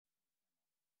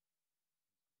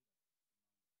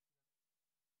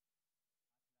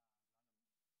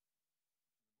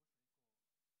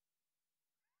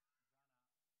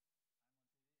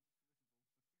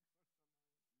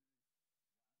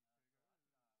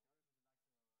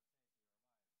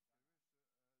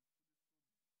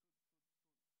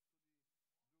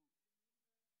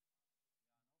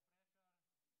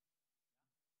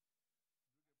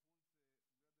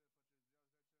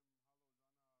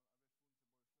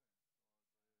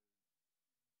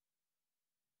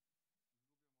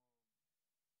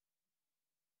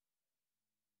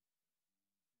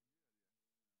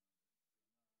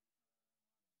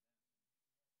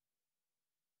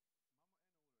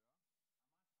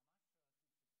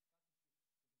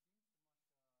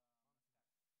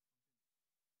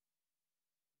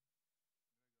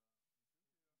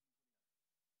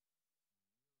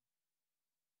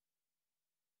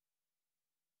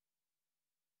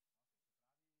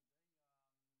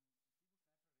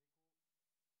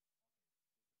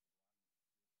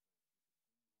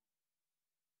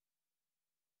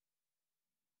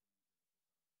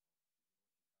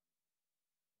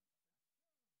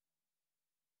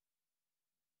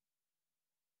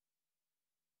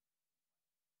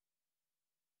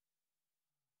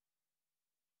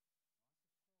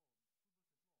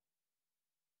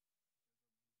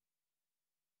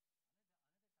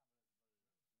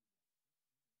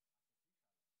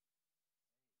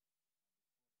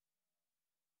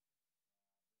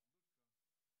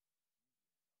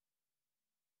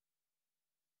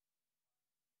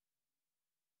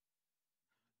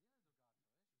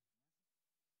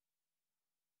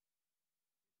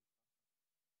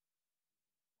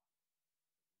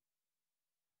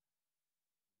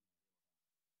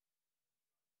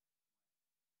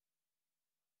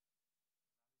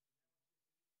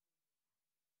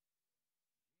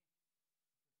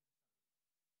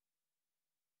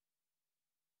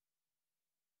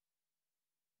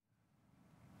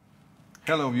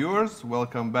Hello viewers,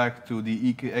 welcome back to the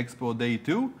EK-AIO Day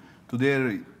 2.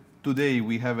 Today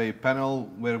we have a panel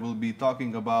where we'll be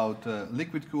talking about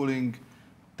liquid cooling,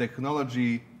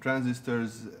 technology,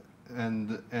 transistors,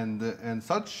 and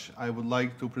such. I would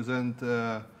like to present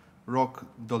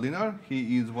Dolinar.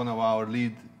 He is one of our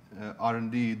lead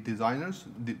R&D designers,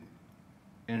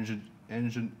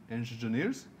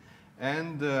 engineers,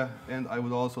 and I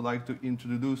would also like to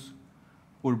introduce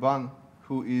Urban,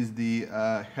 who is the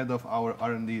head of our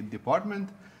R&D department.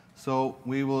 So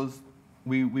we will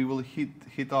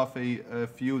hit off a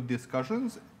few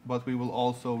discussions, but we will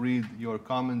also read your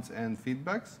comments and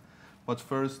feedbacks. But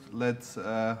first, let's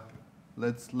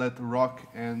let Rock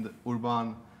and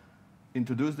Urban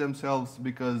introduce themselves,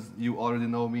 because you already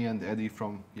know me and Eddie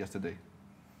from yesterday.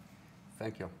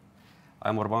 Thank you.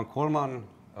 I'm Urban Kolman.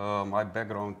 My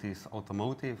background is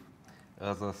automotive.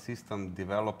 As a system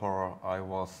developer, I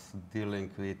was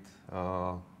dealing with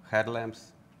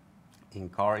headlamps in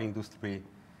car industry.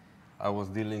 I was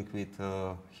dealing with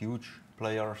huge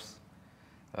players,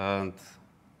 and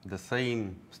the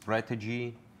same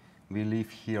strategy we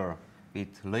live here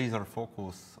with laser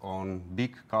focus on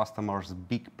big customers,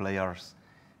 big players.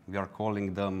 We are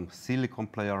calling them silicon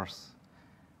players.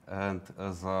 And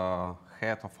as a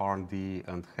head of R&D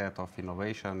and head of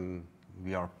innovation,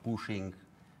 we are pushing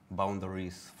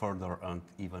boundaries further and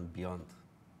even beyond.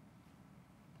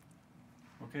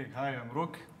 Okay, hi, I'm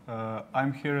Rok.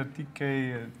 I'm here at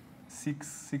EK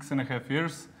 6.5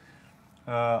 years.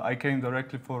 I came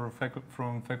directly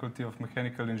from Faculty of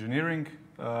Mechanical Engineering.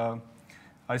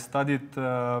 I studied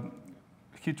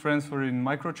heat transfer in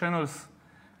microchannels,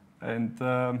 and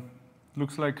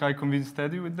looks like I convinced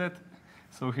Eddie with that,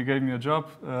 so he gave me a job.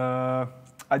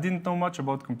 I didn't know much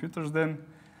about computers then,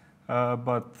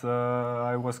 but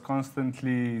I was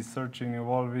constantly searching,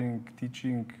 evolving,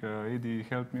 teaching. Eddie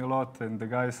helped me a lot, and the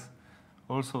guys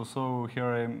also. So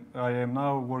here I am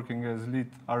now working as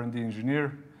lead R&D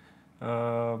engineer.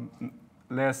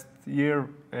 Last year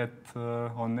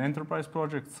on enterprise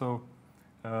projects, so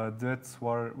that's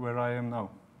where I am now.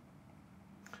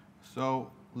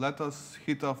 So let us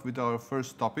hit off with our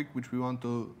first topic, which we want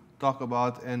to talk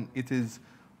about, and it is,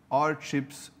 are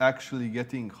chips actually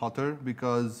getting hotter?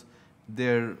 Because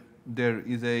there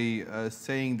is a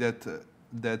saying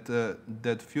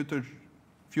that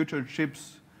future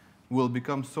chips will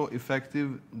become so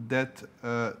effective that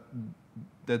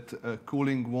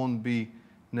cooling won't be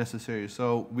necessary.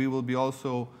 So we will be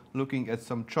also looking at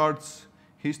some charts,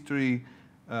 history,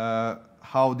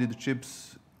 how did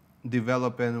chips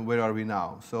develop, and where are we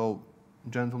now? So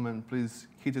gentlemen, please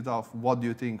hit it off. What do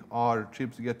you think? Are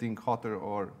chips getting hotter,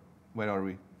 or where are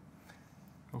we?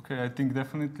 Okay, I think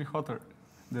definitely hotter.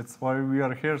 That's why we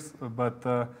are here.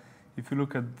 But if you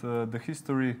look at the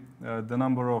history, the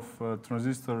number of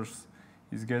transistors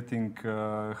is getting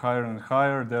higher and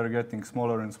higher. They're getting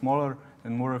smaller and smaller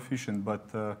and more efficient. But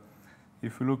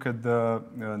if you look at the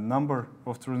number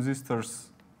of transistors,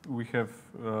 we have,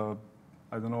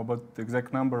 I don't know about the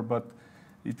exact number, but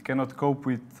it cannot cope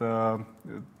with,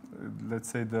 let's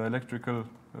say, the electrical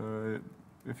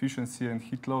efficiency and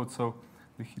heat load. So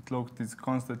the heat load is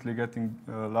constantly getting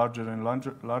larger and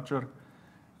larger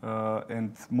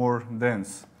and more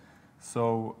dense.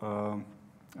 So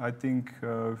I think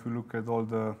if you look at all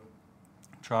the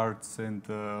charts and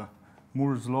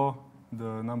Moore's law,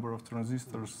 the number of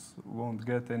transistors won't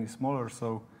get any smaller.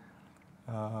 So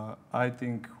I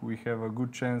think we have a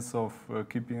good chance of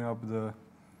keeping up the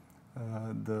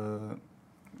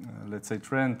let's say,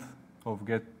 trend of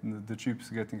the chips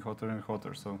getting hotter and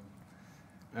hotter. So.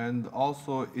 And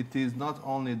also, it is not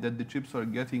only that the chips are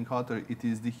getting hotter, it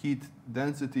is the heat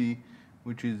density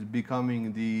which is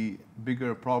becoming the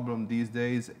bigger problem these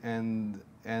days, and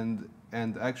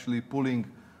actually pulling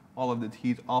all of that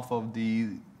heat off of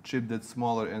the chip that's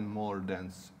smaller and more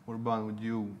dense. Urban, would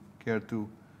you care to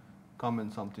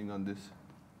comment something on this?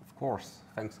 Of course.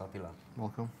 Thanks, Attila.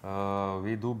 Welcome.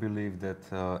 We do believe that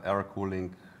air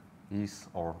cooling is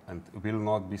and will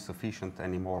not be sufficient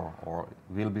anymore, or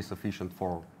will be sufficient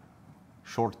for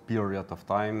short period of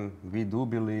time. We do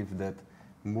believe that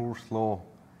Moore's law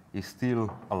is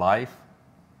still alive.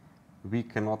 We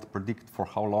cannot predict for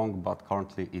how long, but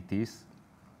currently it is.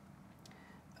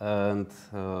 And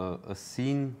as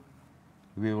seen,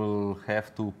 we will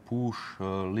have to push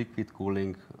liquid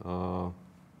cooling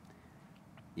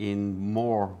in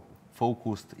more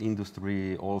focused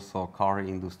industry, also car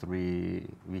industry.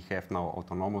 We have now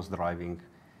autonomous driving,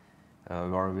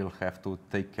 where we'll have to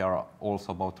take care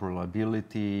also about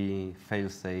reliability,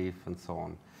 fail-safe, and so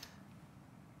on.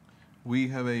 We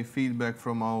have a feedback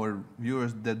from our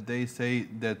viewers that they say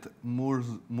that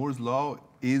Moore's law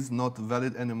is not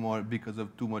valid anymore because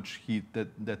of too much heat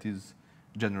that is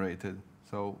generated.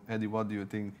 So, Eddie, what do you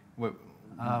think? Well,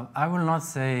 I will not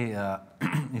say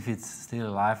if it's still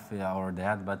alive or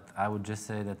dead, but I would just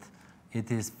say that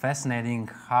it is fascinating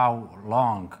how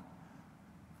long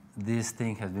this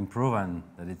thing has been proven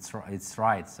that it's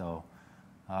right. So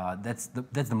that's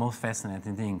the most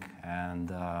fascinating thing.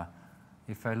 And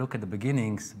if I look at the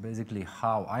beginnings, basically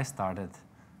how I started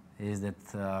is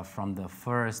that from the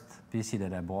first PC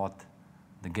that I bought,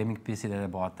 the gaming PC that I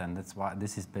bought, and that's why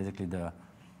this is basically the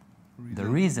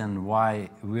reason why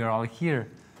we are all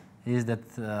here, is that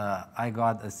I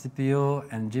got a CPU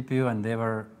and GPU and they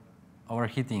were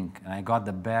overheating, and I got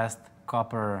the best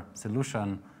copper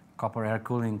solution, copper air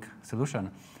cooling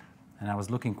solution, and I was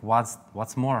looking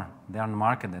what's more there on the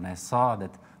market, and I saw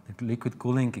that the liquid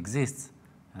cooling exists,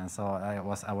 and so I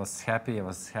was happy,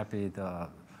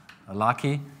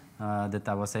 lucky that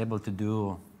I was able to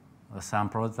do some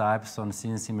prototypes on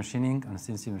CNC machining, on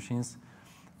CNC machines,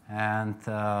 and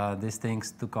these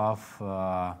things took off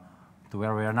to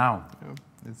where we are now.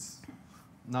 Yeah,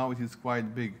 now it is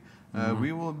quite big.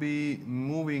 We will be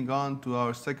moving on to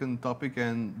our second topic,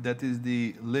 and that is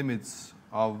the limits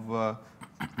of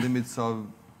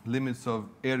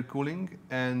air cooling,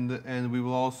 and we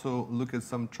will also look at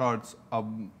some charts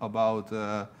about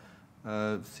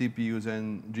CPUs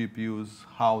and GPUs.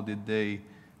 How did they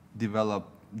develop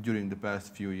during the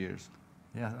past few years?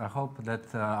 Yeah, I hope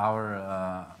that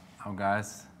our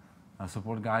guys,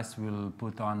 support guys, will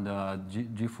put on the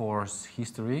GeForce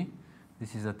history.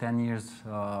 This is a 10 years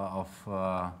of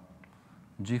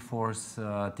GeForce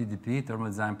TDP, thermal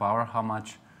design power, how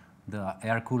much the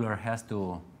air cooler has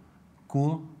to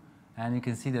cool. And you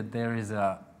can see that there is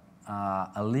a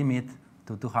limit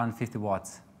to 250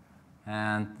 watts.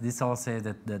 And this all says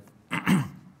that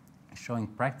showing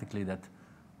practically that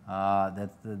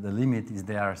the limit is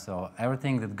there. So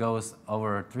everything that goes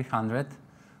over 300.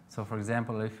 So for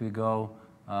example, if we go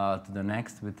to the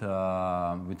next with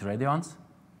Radeons,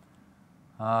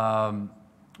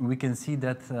 we can see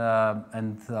that,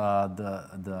 and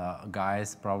the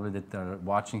guys probably that are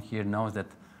watching here knows that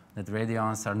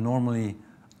Radeons are normally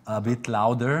a bit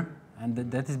louder, and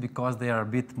that is because they are a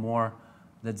bit more.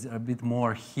 That's a bit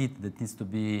more heat that needs to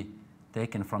be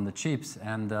taken from the chips,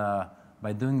 and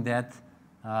by doing that,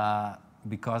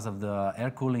 because of the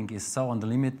air cooling is so on the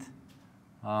limit,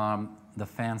 the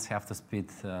fans have to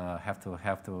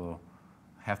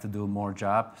have to do more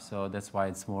job. So that's why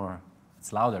it's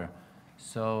louder.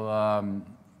 So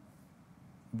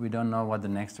we don't know what the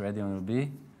next Radeon will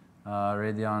be.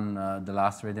 The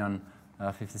last Radeon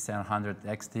 5700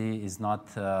 XT is not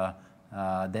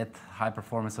that high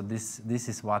performance. So this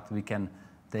is what we can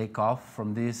take off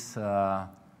from this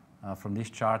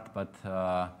chart. But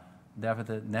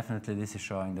definitely this is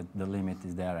showing that the limit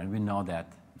is there, and we know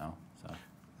that now. So.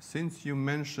 Since you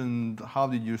mentioned how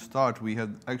did you start, we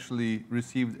had actually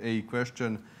received a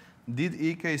question. Did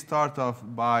EK start off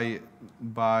by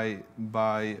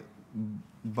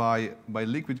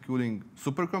liquid cooling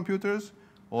supercomputers,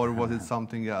 or was it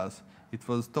something else? It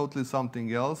was totally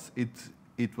something else.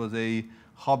 It was a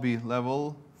hobby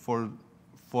level for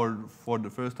the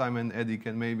first time, and Eddie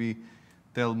can maybe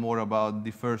tell more about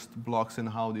the first blocks and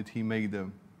how did he make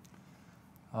them.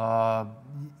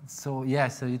 So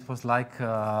it was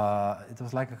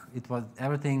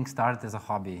everything started as a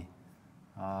hobby,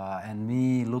 and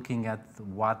me looking at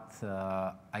what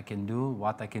I can do,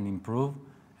 what I can improve,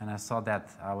 and I saw that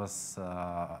I was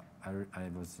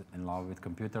in love with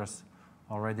computers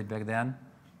already back then,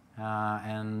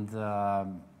 and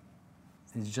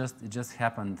it just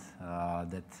happened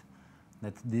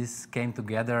that this came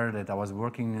together. That I was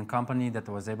working in a company that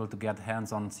was able to get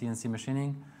hands on CNC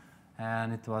machining.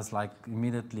 And it was like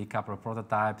immediately a couple of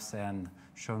prototypes and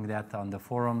showing that on the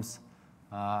forums,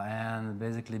 and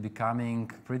basically becoming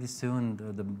pretty soon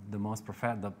the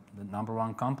number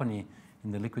one company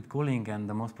in the liquid cooling and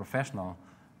the most professional.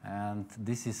 And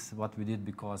this is what we did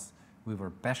because we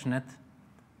were passionate.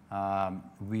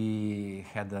 We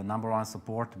had the number one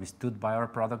support. We stood by our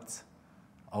products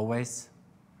always.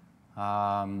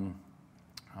 So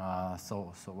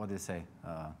what do you say?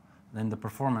 Then the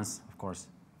performance, of course.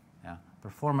 Yeah,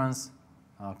 performance,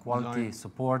 quality, design,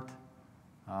 support.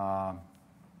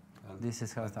 This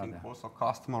is how it started. Also,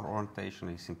 customer orientation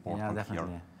is important. Yeah,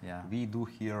 definitely. Here. Yeah. We do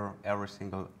hear every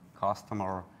single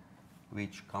customer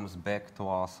which comes back to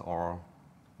us or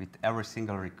with every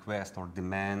single request or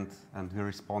demand, and we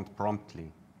respond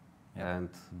promptly. Yep. And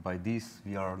by this,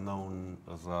 we are known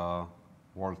as a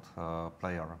world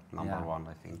player, number one,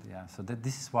 I think. Yeah, so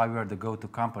this is why we are the go-to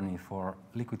company for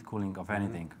liquid cooling of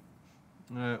anything.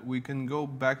 we can go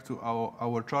back to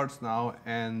our charts now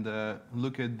and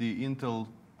look at the Intel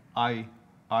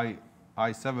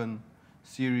i7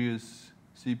 series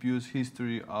CPU's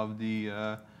history of the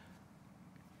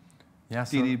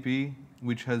TDP,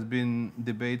 which has been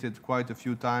debated quite a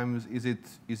few times.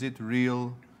 Is it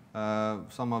real?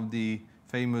 Some of the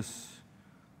famous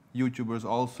YouTubers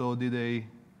also did a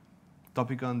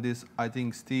topic on this. I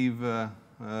think Steve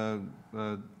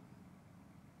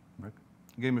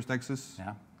Gamers Nexus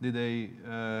did a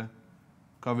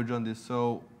coverage on this.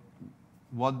 So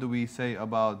what do we say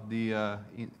about the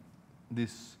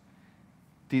this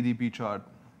TDP chart?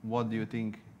 What do you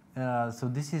think? So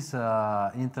this is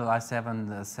Intel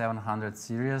i7 700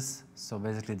 series. So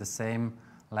basically the same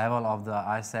level of the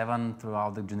i7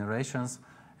 throughout the generations.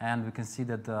 And we can see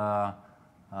that the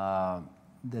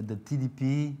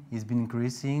TDP has been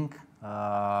increasing.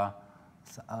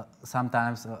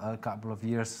 Sometimes a couple of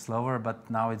years slower, but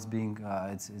now it's being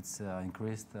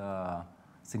increased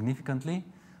significantly.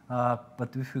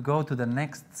 But if we go to the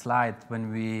next slide,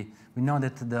 when we know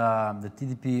that the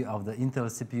TDP of the Intel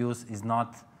CPUs is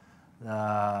not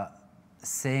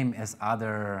same as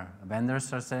other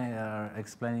vendors are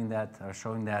explaining that, or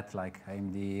showing that, like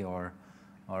AMD or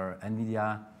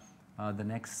NVIDIA. The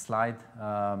next slide,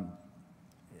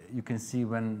 you can see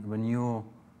when you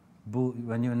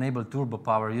enable turbo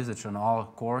power usage on all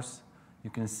cores, you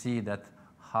can see that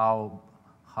how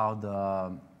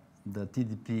the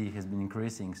TDP has been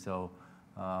increasing. So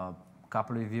a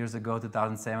couple of years ago,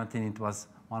 2017, it was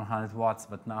 100 watts,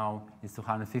 but now it's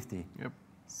 250. Yep.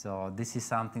 So this is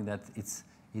something that it's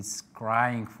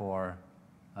crying for,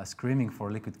 screaming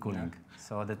for liquid cooling,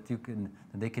 so that the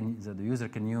user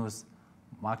can use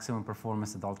maximum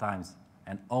performance at all times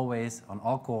and always on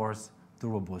all cores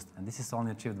turbo boost, and this is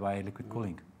only achieved by liquid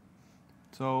cooling.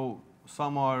 So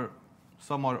some are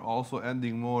also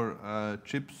adding more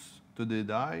chips to the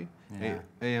die. Yeah.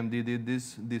 AMD did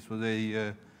this. This was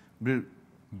a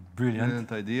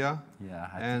Brilliant idea. Yeah,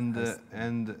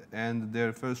 and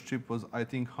their first chip was, I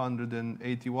think,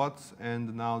 180 watts,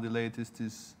 and now the latest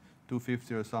is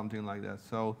 250 or something like that.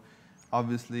 So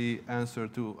obviously, answer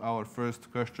to our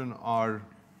first question, are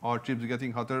chips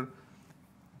getting hotter?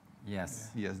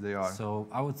 Yes. Yes, they are. So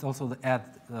I would also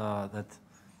add that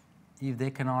if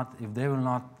they will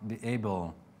not be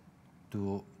able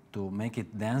to make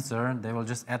it denser, they will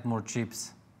just add more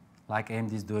chips, like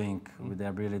AMD is doing with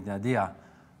their brilliant idea.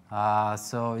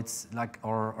 So it's like,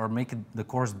 or make the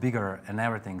cores bigger and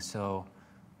everything. So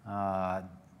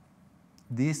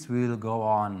this will go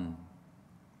on.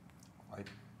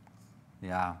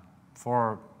 Yeah,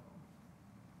 for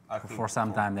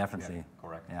some time, definitely. Yeah,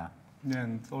 correct. Yeah. Yeah,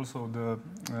 and also the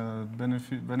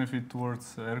benefit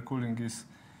towards air cooling is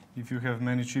if you have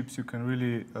many chips, you can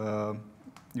really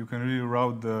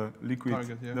route the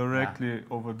liquid directly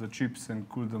over the chips and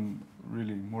cool them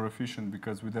really more efficient,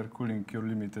 because with air cooling you're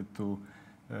limited to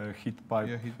heat pipe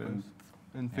and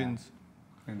fins.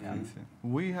 And fins, yeah.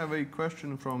 We have a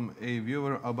question from a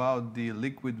viewer about the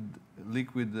liquid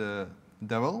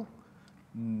devil.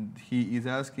 He is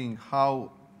asking how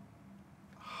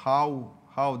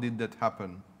did that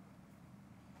happen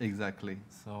exactly?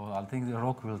 So I think the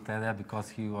Rock will tell that, because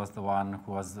he was the one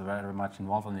who was very much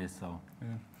involved in this. So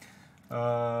yeah.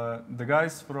 The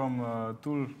guys from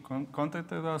Tool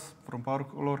contacted us from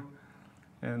PowerColor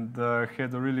and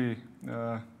had a really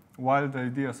wild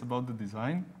ideas about the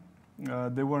design.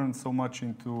 They weren't so much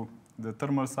into the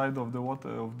thermal side of the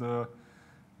water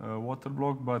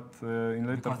block, but in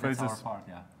later phases. That's our part,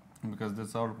 yeah. Because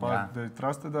that's our part. Yeah. They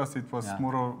trusted us. It was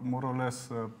more or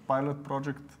less a pilot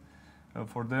project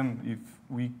for them, if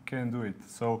we can do it.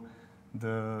 So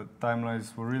the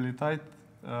timelines were really tight,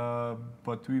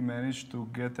 but we managed to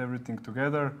get everything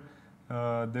together.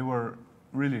 They were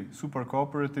really super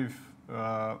cooperative,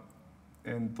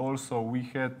 and also we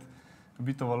had a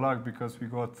bit of a luck, because we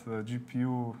got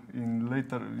GPU in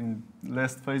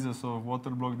last phases of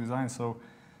water block design. So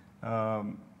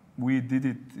we did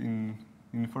it in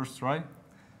first try.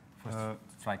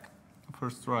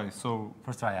 First try. So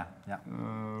first try, yeah.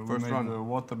 We made a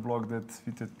water block that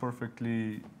fitted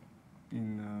perfectly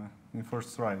in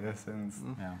first try. Yes, and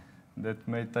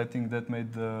I think that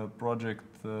made the project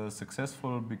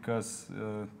successful, because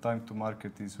time to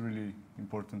market is really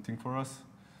important thing for us.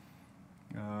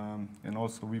 And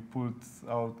also we pulled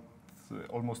out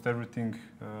almost everything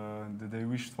that they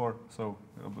wished for. So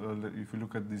if you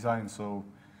look at design, so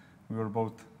we were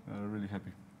both really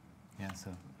happy. Yeah.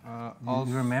 So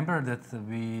you remember that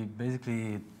we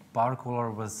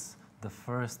PowerColor was the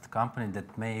first company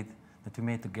that we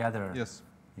made together. Yes.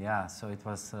 Yeah, so it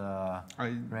was I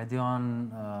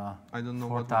Radeon don't know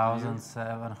what was the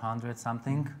year. 4700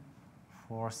 something,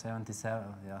 477,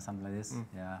 yeah, something like this.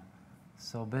 Yeah.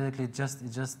 So basically, it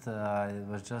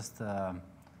was just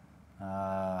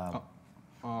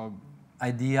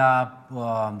idea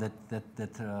that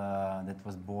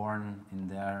was born in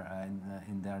their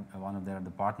one of their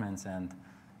departments, and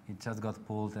it just got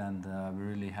pulled, and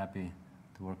we're really happy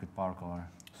to work with PowerColor.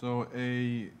 So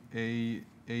a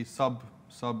sub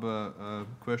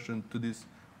question to this: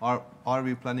 Are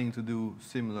we planning to do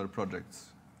similar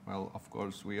projects? Well, of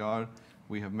course we are.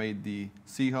 We have made the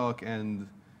Seahawk, and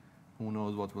who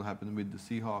knows what will happen with the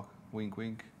Seahawk? Wink,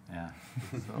 wink. Yeah.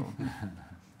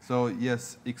 So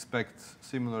yes, expect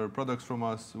similar products from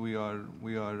us. We are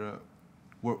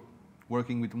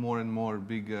working with more and more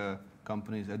big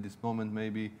companies at this moment.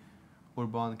 Maybe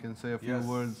Urban can say a few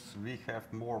words. We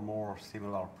have more and more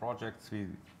similar projects with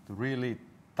really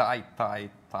tight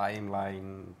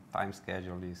timeline. Time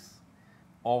schedule is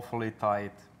awfully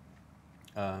tight,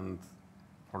 and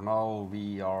for now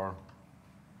we are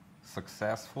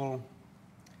successful.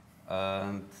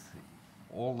 And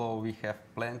although we have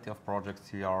plenty of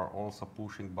projects, we are also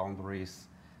pushing boundaries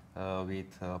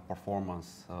with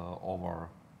performance over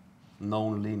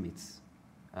known limits,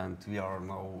 and we are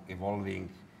now evolving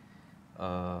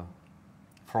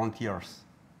frontiers.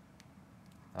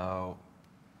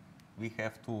 We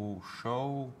have to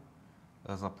show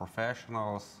as a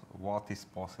professionals what is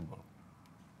possible.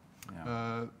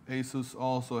 Yeah. ASUS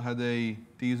also had a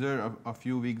teaser a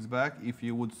few weeks back. If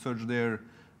you would search their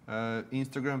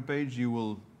Instagram page, you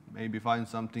will maybe find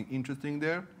something interesting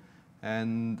there,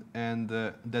 and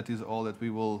that is all that we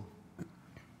will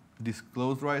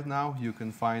disclose right now. You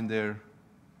can find their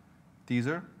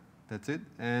teaser. That's it,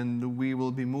 and we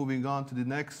will be moving on to the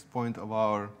next point of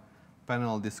our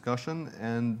panel discussion,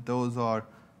 and those are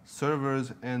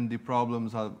servers and the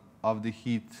problems of the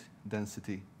heat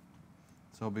density.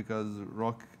 So because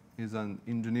Rock is an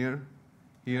engineer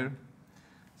here.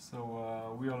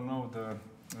 So we all know the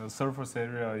surface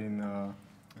area in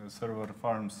server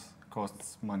farms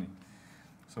costs money.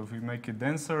 So if we make it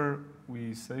denser,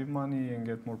 we save money and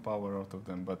get more power out of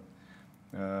them. But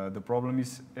the problem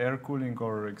is air cooling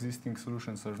or existing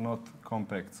solutions are not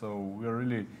compact. So we are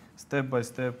really step by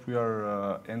step we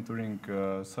are entering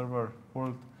server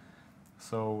world.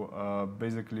 So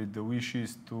basically the wish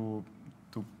is to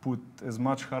put as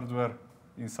much hardware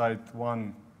inside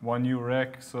one new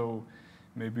rack. So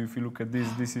maybe if you look at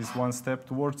this, this is one step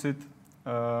towards it.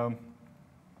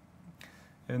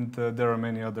 And there are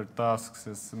many other tasks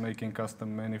as making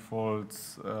custom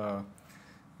manifolds,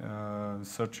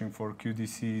 searching for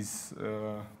QDCs.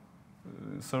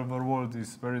 Server world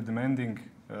is very demanding,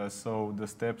 so the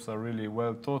steps are really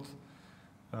well taught.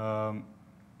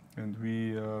 And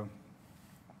we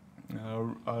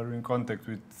are in contact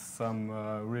with some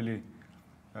really,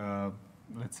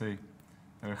 let's say,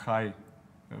 high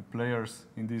players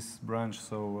in this branch.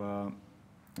 So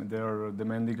they are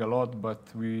demanding a lot,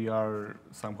 but we are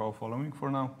somehow following for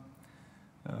now.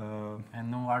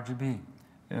 And no RGB.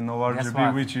 And no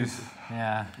RGB, which is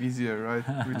easier, right?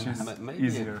 Which is maybe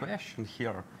easier. A question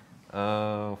here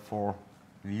for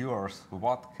viewers: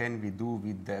 what can we do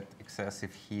with that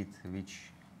excessive heat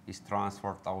which is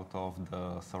transferred out of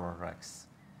the server racks?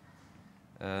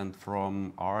 And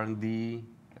from R&D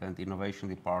and innovation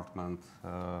department,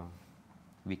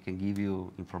 we can give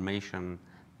you information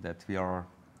that we are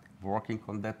working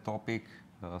on that topic,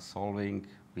 solving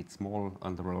with small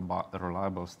and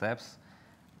reliable steps.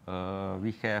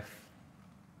 We have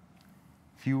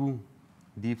few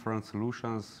different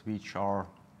solutions which are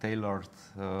tailored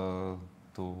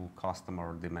to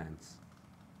customer demands.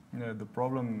 Yeah, the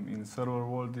problem in server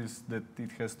world is that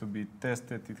it has to be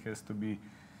tested, it has to be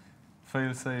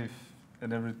fail-safe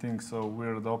and everything. So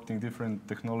we're adopting different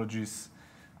technologies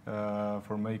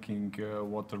for making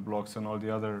water blocks and all the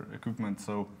other equipment.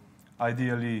 So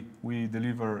ideally, we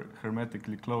deliver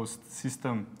hermetically closed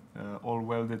system, all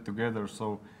welded together.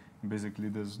 So basically,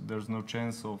 there's no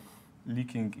chance of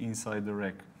leaking inside the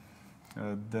rack.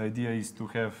 The idea is to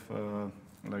have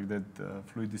like that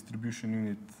fluid distribution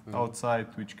unit outside,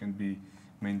 which can be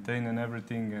maintained and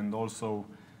everything. And also,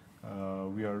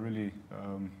 we are really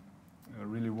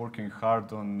working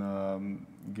hard on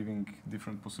giving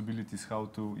different possibilities how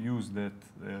to use that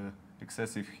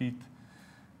excessive heat.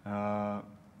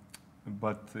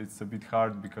 But it's a bit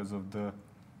hard because of the,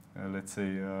 let's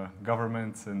say,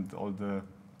 governments and all the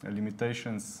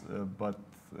limitations. But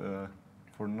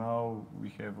for now, we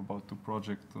have about 2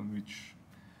 projects on which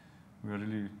we are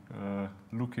really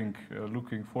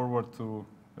looking forward to,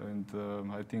 and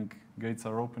I think gates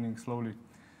are opening slowly.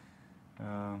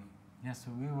 Yes,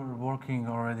 we were working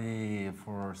already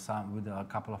with a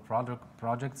couple of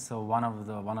projects. So one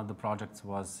of the projects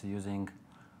was using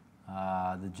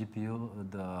the GPU,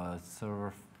 the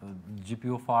server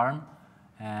GPU farm,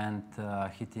 and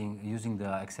using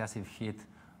the excessive heat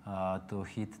to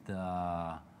heat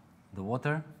the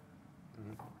water.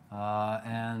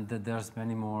 And there's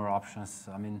many more options.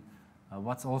 I mean,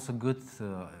 what's also good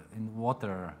in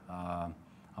water,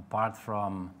 apart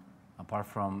from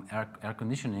air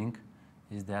conditioning,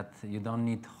 is that you don't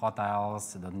need hot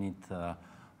aisles, you don't need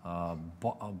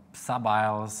sub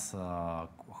aisles,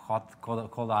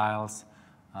 cold aisles.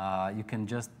 You can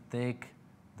just take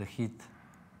the heat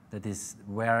that is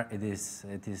where it is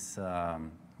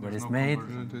where it's made.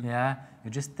 Yeah,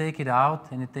 you just take it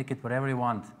out and you take it wherever you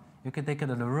want. You can take it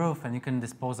on the roof and you can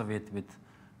dispose of it with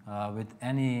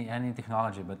any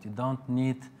technology, but you don't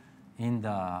need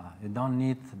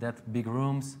that big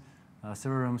rooms.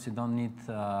 Server rooms, you don't need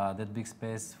that big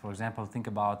space. For example, think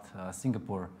about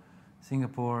Singapore.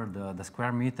 Singapore, the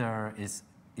square meter is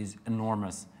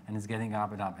enormous, and it's getting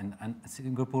up and up. And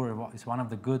Singapore is one of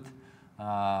the good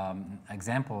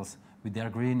examples with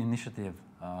their green initiative,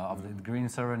 of the green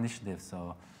server initiative.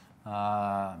 So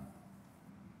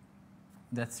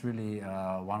that's really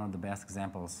one of the best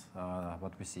examples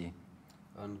what we see.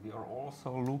 And we are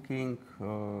also looking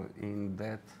in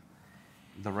that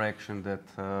direction that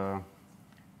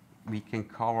we can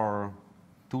cover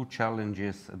two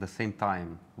challenges at the same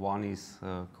time. One is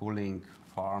cooling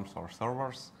farms or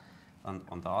servers, and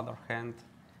on the other hand,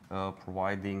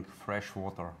 providing fresh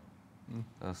water.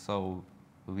 So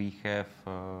we have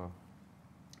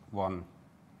one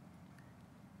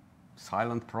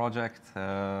silent project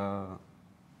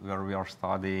where we are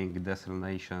studying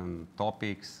desalination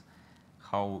topics,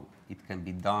 how it can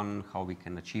be done, how we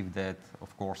can achieve that.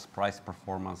 Of course, price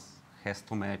performance has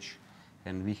to match,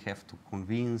 and we have to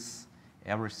convince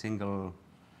every single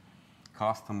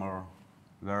customer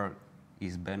where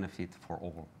is benefit for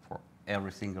all, for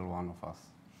every single one of us.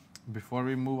 Before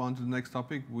we move on to the next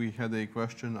topic, we had a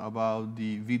question about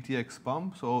the VTX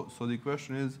pump. So the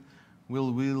question is,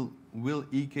 will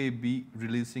EK be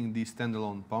releasing the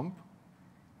standalone pump,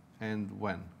 and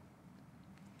when?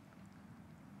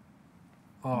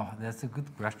 Oh, that's a good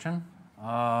question.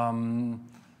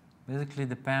 Basically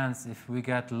depends. If we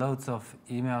get loads of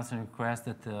emails and requests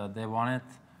that they want it,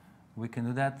 we can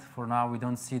do that. For now, we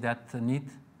don't see that need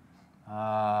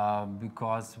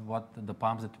because the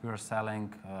pumps that we are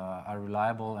selling are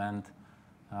reliable, and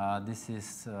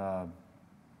it's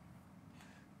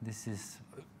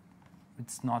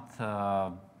not.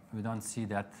 We don't see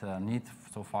that need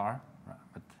so far.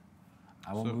 But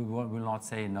we will not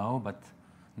say no, but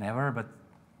never. But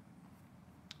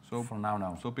so for now,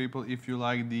 no. So people, if you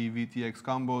like the VTX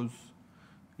combos,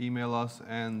 email us,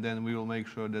 and then we will make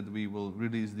sure that we will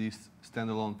release this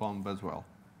standalone pump as well.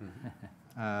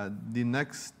 The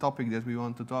next topic that we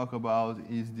want to talk about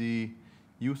is the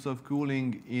use of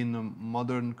cooling in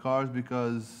modern cars,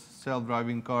 because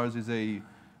self-driving cars is a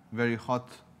very hot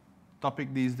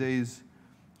topic these days.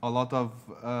 A lot of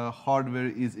hardware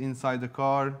is inside the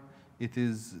car. It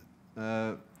is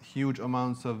huge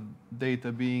amounts of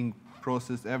data being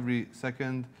processed every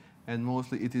second, and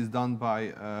mostly it is done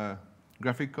by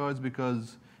graphic cards,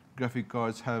 because graphic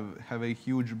cards have a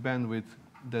huge bandwidth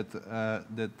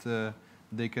that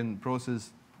they can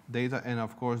process data, and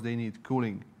of course they need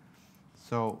cooling.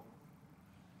 So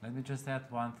let me just add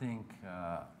one thing.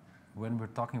 When we're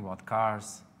talking about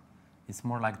cars, it's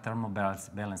more like thermal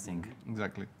balancing.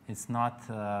 Exactly. It's not,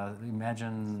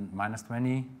 imagine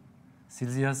 -20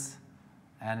 Celsius,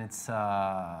 and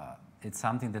it's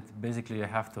something that basically you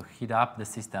have to heat up the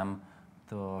system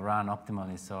to run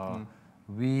optimally. So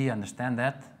we understand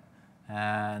that,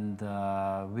 and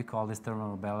we call this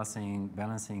thermal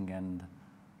balancing, and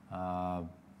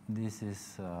this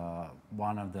is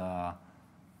one of the,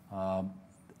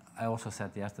 I also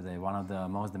said yesterday, one of the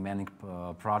most demanding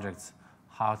projects,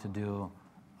 how to do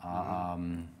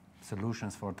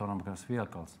solutions for autonomous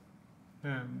vehicles.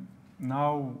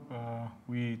 Now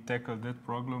we tackle that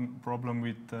problem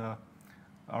with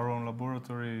our own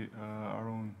laboratory,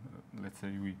 let's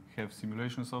say we have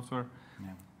simulation software.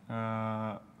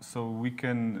 Yeah. So we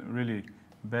can really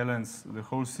balance the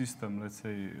whole system, let's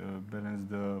say balance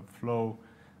the flow,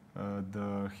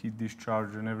 the heat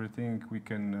discharge and everything. We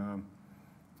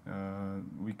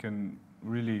can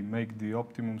really make the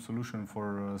optimum solution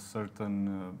for a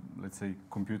certain, let's say,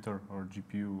 computer or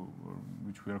GPU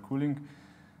which we are cooling.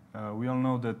 We all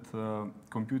know that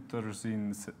computers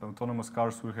in autonomous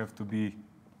cars will have to be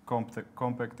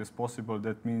compact as possible.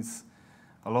 That means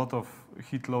a lot of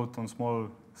heat load on small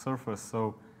surface.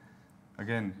 So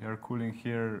again, air cooling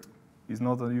here is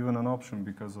not even an option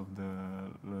because of the,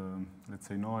 let's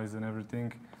say, noise and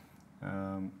everything.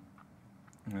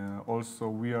 Also,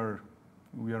 we are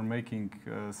making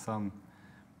some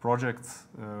projects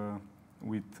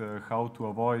with how to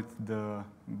avoid the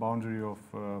boundary of,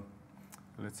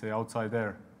 let's say, outside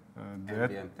air,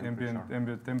 the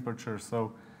ambient temperature.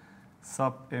 So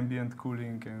sub-ambient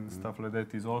cooling and stuff like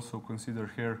that is also considered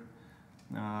here.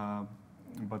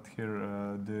 But here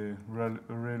the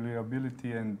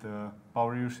reliability and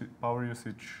power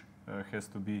usage has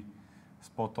to be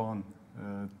spot on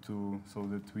so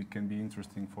that we can be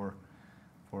interesting for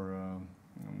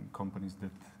companies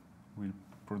that will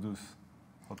produce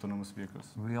autonomous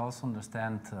vehicles. We also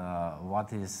understand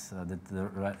what is that the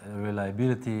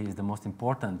reliability is the most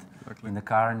important in the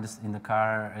car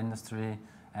industry,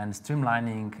 and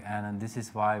streamlining, and this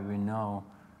is why we know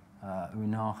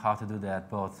how to do that,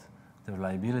 both the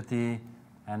reliability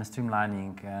and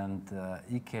streamlining, and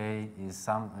EK is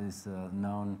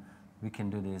known. We can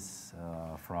do this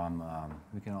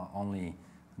we can only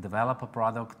develop a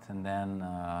product and then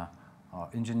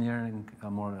engineering,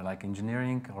 more like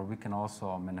engineering, or we can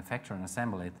also manufacture and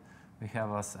assemble it. We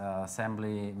have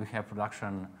assembly, we have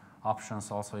production options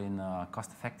also in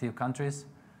cost-effective countries,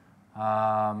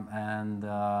 and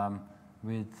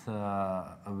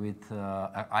with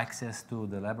access to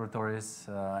the laboratories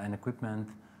and equipment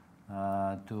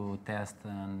to test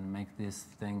and make these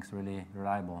things really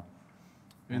reliable.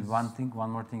 And one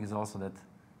more thing is also that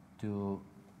to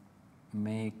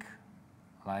make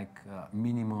like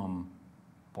minimum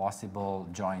possible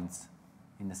joints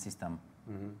in the system.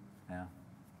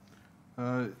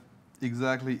 Yeah.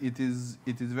 Exactly. It is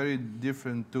very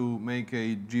different to make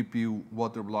a GPU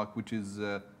water block, which is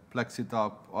Plexi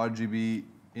top, RGB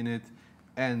in it,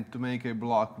 and to make a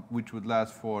block which would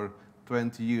last for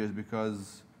 20 years,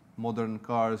 because modern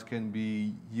cars can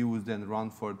be used and run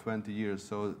for 20 years.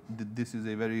 So this is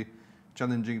a very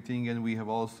challenging thing, and we have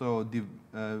also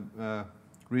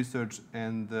researched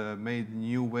and made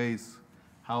new ways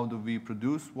how do we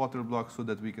produce water blocks so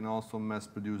that we can also mass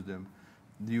produce them.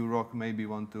 Do you, Rock, maybe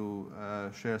want to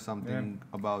share something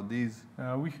about these?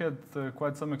 We had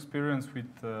quite some experience with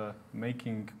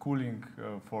making cooling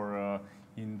for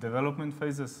in development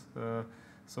phases.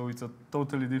 So it's a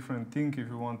totally different thing if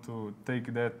you want to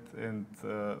take that and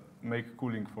make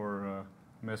cooling for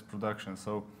mass production.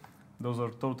 So those are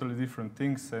totally different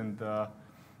things, and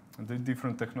the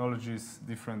different technologies,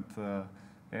 different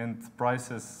and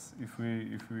prices, if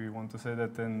we want to say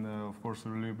that, and of course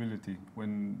reliability.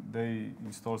 When they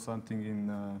install something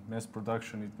in mass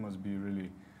production, it must be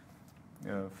really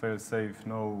fail-safe,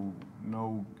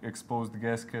 no exposed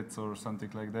gaskets or something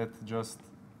like that, just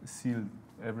seal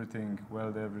everything,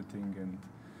 weld everything, and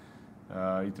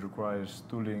it requires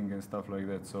tooling and stuff like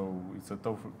that. So it's a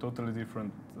totally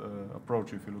different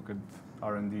approach if you look at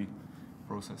R&D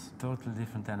process. Totally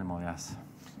different animal, yes.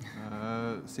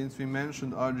 Since we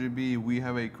mentioned RGB, we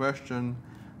have a question.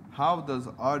 How does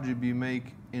RGB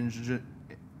make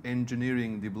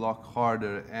engineering the block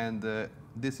harder? And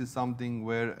this is something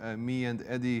where me and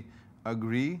Eddie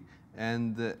agree,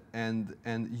 and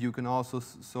you can also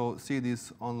see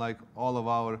this on like all of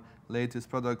our latest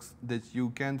products, that you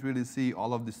can't really see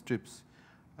all of the strips.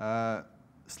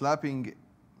 Slapping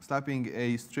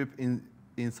a strip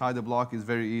inside the block is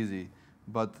very easy.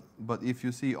 But if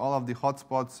you see all of the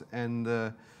hotspots, and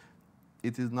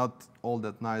it is not all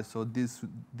that nice. So this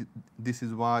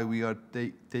is why we are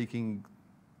taking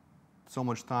so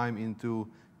much time into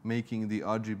making the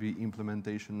RGB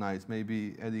implementation nice.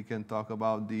 Maybe Eddie can talk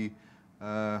about the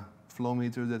flow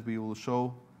meter that we will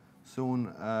show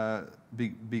soon,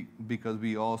 because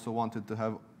we also wanted to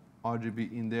have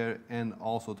RGB in there and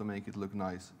also to make it look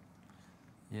nice.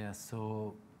 Yeah.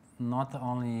 So not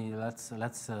only let's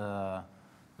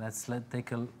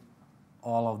take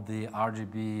all of the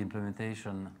RGB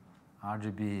implementation,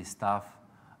 RGB stuff,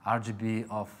 RGB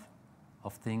of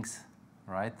things,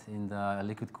 right, in the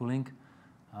liquid cooling.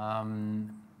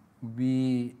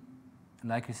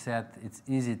 Like you said, it's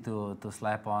easy to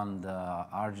slap on the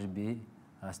RGB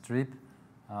strip,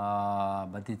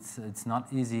 but it's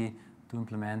not easy to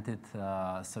implement it.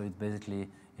 So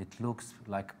it looks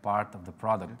like part of the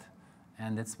product,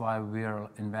 and that's why we're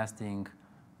investing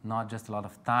not just a lot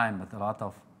of time, but a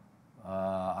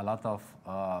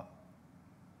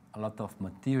lot of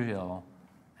material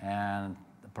and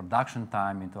production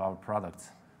time into our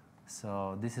products.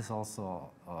 So this is also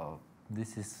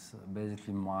this is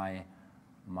basically my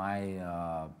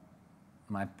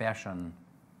passion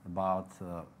about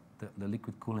the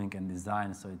liquid cooling and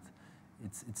design. So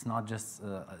it's not just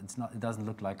it doesn't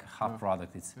look like a half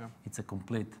product. It's a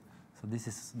complete. So this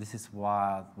is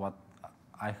what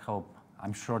I hope.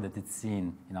 I'm sure that it's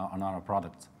seen on our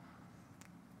products.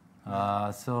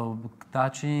 So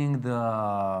touching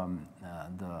the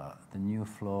new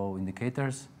flow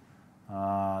indicators,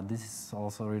 this is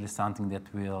also really something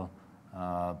that will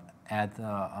add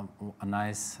a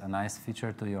nice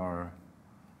feature to your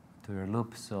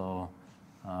loop. So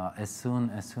as soon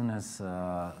as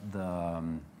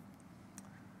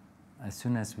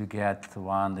we get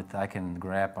one that I can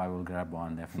grab, I will grab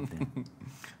one definitely.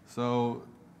 So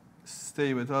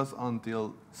stay with us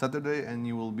until Saturday, and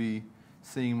you will be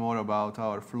seeing more about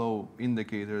our flow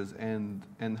indicators and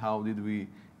how did we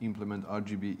implement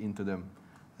RGB into them.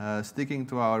 Sticking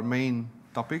to our main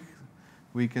topic,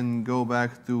 we can go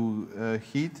back to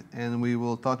heat, and we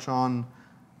will touch on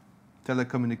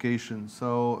telecommunication.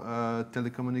 So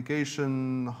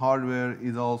telecommunication hardware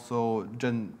is also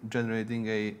generating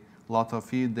a lot of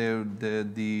heat. The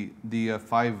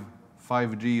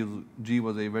 5G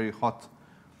was a very hot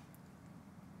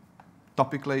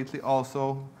topic lately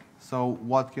also. So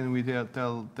what can we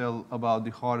tell about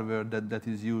the hardware that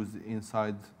is used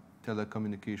inside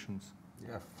telecommunications?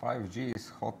 Yeah, 5G is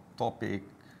hot topic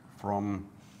from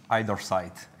either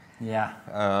side. Yeah.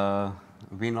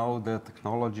 We know the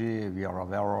technology, we are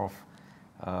aware of,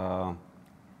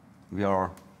 we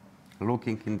are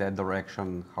looking in that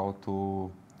direction, how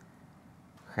to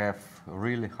have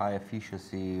really high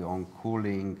efficiency on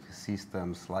cooling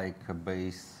systems like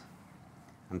base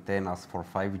antennas for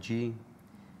 5G.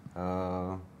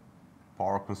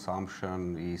 Power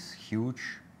consumption is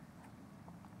huge,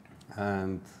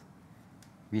 and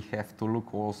we have to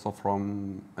look also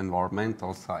from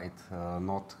environmental side,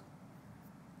 not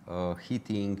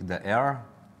heating the air,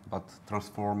 but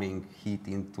transforming heat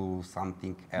into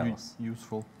something else.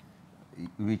 Useful.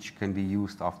 Which can be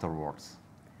used afterwards.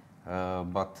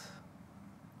 But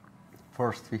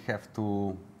first we have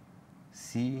to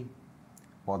see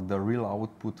what the real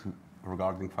output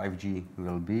regarding 5G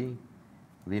will be.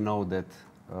 We know that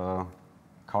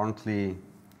currently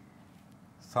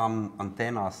some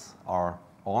antennas are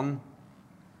on,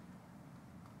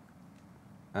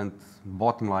 and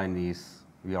bottom line is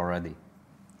we are ready.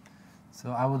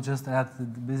 So I will just add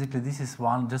that basically this is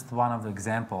just one of the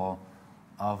example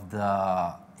of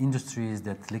the industries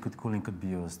that liquid cooling could be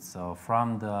used. So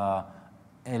from the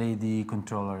LED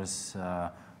controllers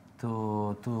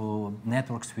to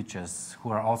network switches who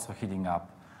are also heating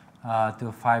up,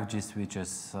 to 5G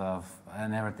switches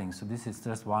and everything. So this is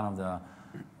just one of the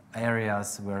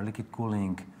areas where liquid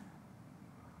cooling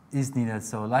is needed.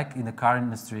 So like in the car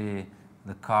industry,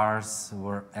 the cars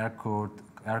were air-cooled,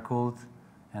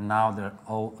 and now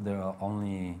they're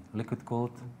only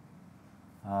liquid-cooled.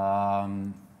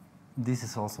 This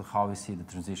is also how we see the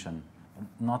transition,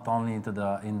 not only in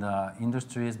the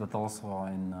industries, but also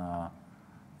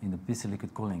in the PC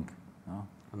liquid cooling. No?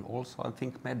 And also, I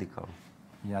think medical.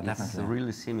 Yeah, definitely. It's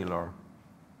really similar.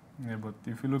 Yeah, but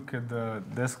if you look at the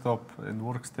desktop and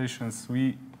workstations,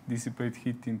 we dissipate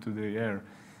heat into the air.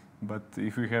 But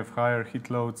if we have higher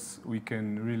heat loads, we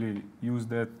can really use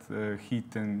that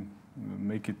heat and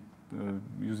make it,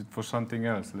 use it for something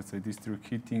else. Let's say district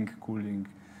heating, cooling,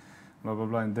 blah, blah,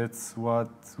 blah. And that's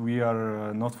what we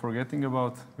are not forgetting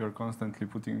about. We are constantly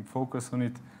putting focus on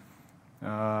it.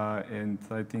 And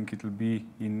I think it will be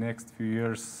in next few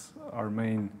years our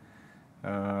main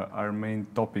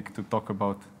topic to talk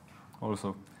about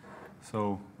also.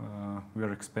 So we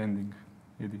are expanding.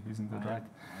 Eddie, isn't that right?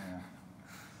 Yeah.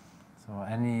 So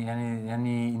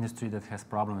any industry that has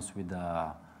problems with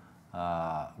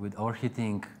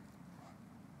overheating,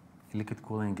 liquid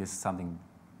cooling is something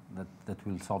that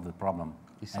will solve the problem.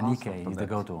 And EK is the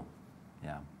go-to.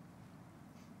 Yeah.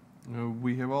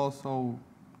 We have also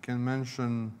can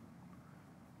mention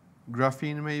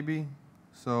graphene maybe.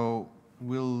 So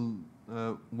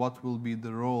what will be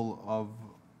the role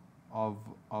of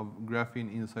graphene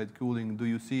inside cooling? Do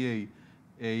you see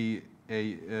a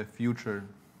future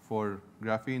for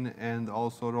graphene? And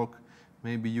also, Rok,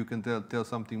 maybe you can tell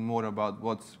something more about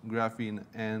what's graphene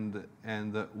and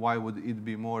why would it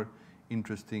be more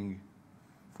interesting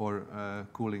for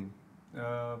cooling?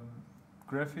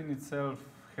 Graphene itself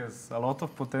has a lot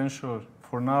of potential.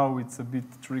 For now, it's a bit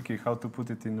tricky how to put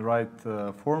it in the right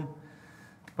form,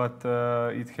 but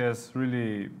it has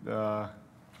really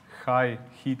high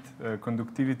heat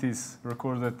conductivities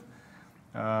recorded.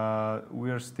 We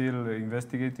are still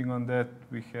investigating on that.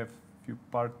 We have few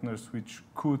partners which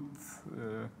could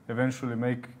eventually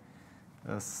make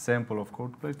a sample of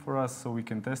cold plate for us so we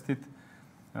can test it.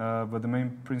 But the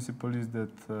main principle is that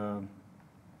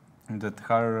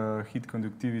higher heat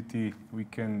conductivity, we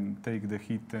can take the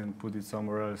heat and put it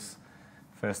somewhere else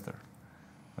faster.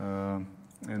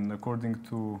 And according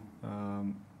to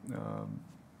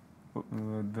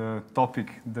the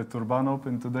topic that Urban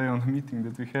opened today on the meeting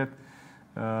that we had,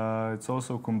 it's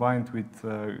also combined with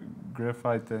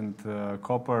graphite and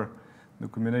copper. The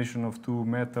combination of two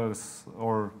metals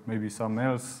or maybe some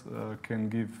else can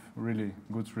give really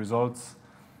good results.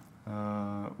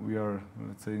 We are,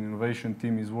 let's say, an innovation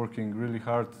team is working really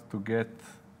hard to get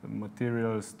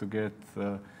materials, to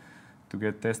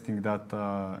get testing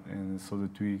data, and so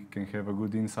that we can have a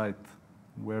good insight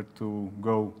where to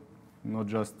go, not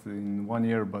just in 1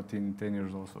 year, but in 10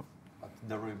 years also. But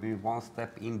there will be one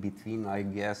step in between, I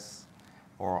guess,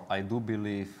 or I do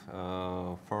believe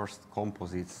first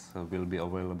composites will be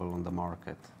available on the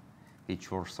market,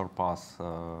 which will surpass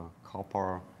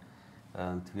copper.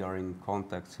 And we are in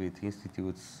contact with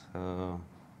institutes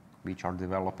which are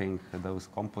developing those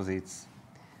composites.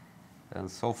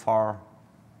 And so far,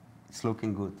 it's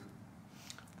looking good.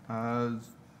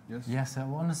 Yes? Yes, I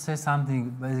want to say something.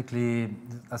 Basically,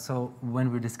 so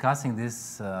when we're discussing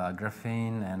this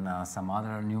graphene and some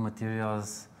other new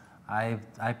materials,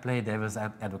 I play devil's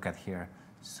advocate here.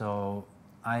 So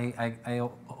I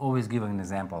always give an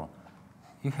example.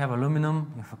 You have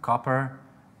aluminum, you have copper,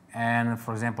 and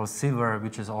for example, silver,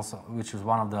 which is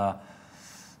one of the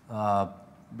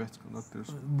Best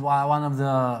conductors. one of the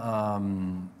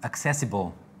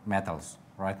accessible metals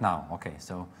right now. Okay,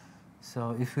 so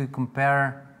if we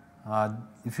compare,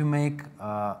 if you make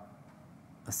a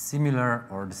similar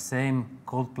or the same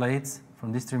cold plates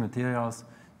from these three materials,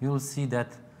 you will see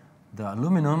that the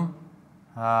aluminum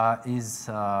is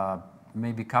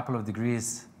maybe a couple of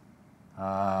degrees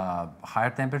higher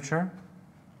temperature.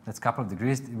 That's a couple of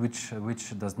degrees,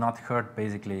 which does not hurt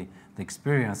basically the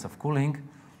experience of cooling.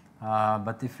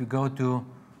 But if you go to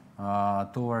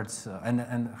towards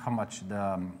and how much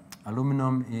the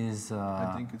aluminum is?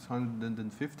 I think it's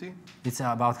 150. It's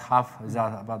about half. Is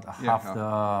about half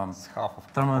the It's half of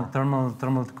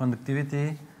thermal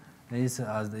conductivity is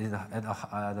at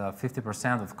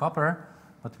 50% of copper.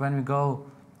 But when we go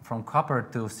from copper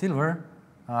to silver,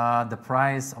 the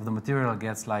price of the material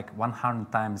gets like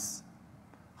 100 times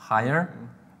higher.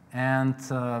 And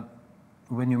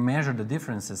when you measure the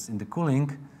differences in the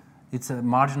cooling, it's a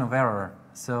margin of error.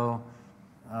 So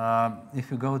if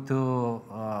you go to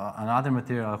another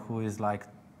material who is like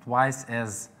twice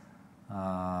as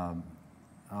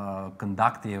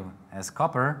conductive as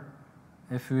copper,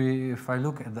 if I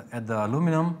look at the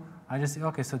aluminum, I just say,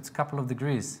 okay, so it's a couple of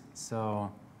degrees. So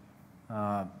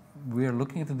we are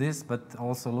looking into this, but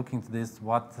also looking into this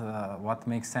what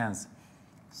makes sense.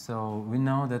 So we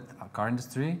know that our car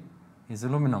industry is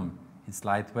aluminum. It's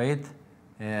lightweight.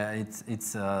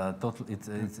 It's total.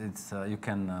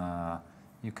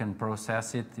 You can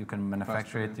process it. You can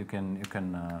manufacture it. You can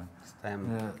stamp.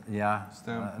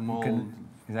 Stamp, mold.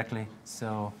 Exactly.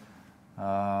 So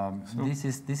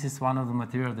this is one of the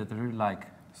materials that I really like.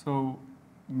 So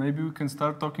maybe we can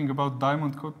start talking about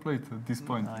diamond coat plate at this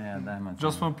point. Oh yeah, diamond.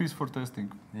 Just one piece for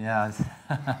testing. Yeah.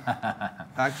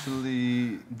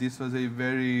 Actually, this was a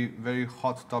very, very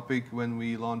hot topic when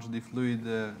we launched the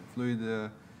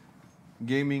fluid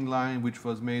gaming line, which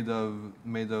was made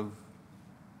of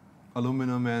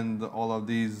aluminum, and all of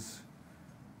these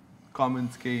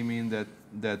comments came in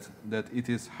that it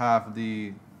is half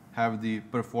the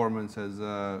performance as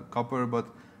copper, but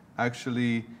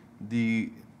actually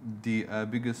the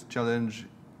biggest challenge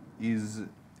is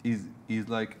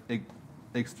like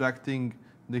extracting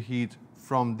the heat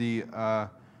from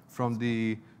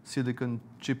the silicon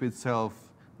chip itself.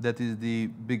 That is the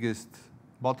biggest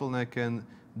bottleneck, and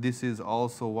this is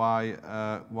also why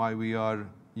we are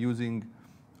using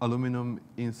aluminum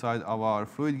inside of our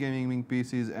fluid gaming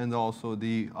PCs and also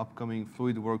the upcoming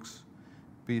FluidWorks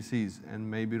PCs.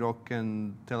 And maybe Rock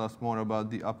can tell us more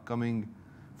about the upcoming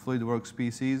FluidWorks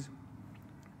PCs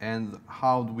and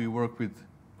how do we work with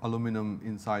aluminum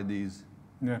inside these.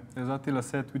 Yeah, as Attila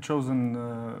said, we chosen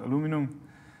aluminum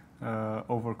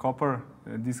over copper.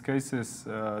 In these cases,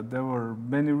 there were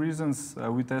many reasons.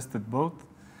 We tested both.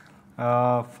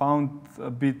 Found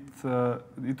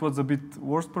it was a bit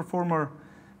worse performer,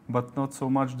 but not so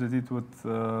much that it would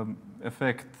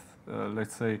affect,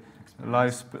 let's say,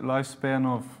 lifespan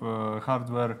of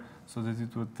hardware, so that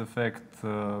it would affect,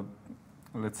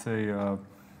 let's say,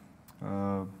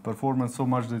 performance so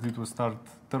much that it would start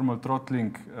thermal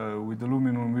throttling. With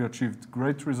aluminum, we achieved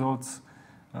great results.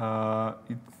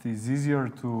 It is easier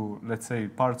to, let's say,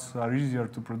 parts are easier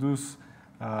to produce.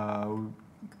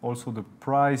 Also, the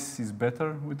price is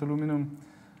better with aluminum.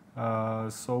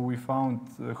 So we found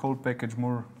the whole package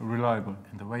more reliable.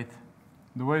 And the weight?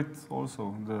 The weight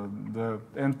also, the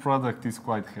end product is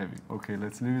quite heavy. Okay,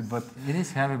 let's leave it. But it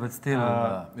is heavy, but still,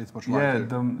 it's much lighter.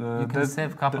 Yeah, you can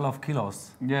save a couple of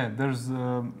kilos. Yeah,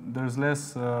 there's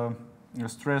less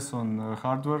stress on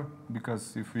hardware,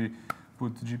 because if we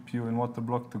put GPU and water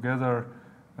block together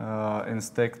and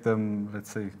stack them,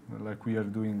 let's say, like we are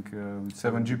doing with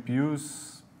 7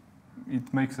 GPUs,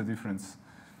 it makes a difference.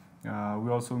 We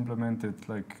also implemented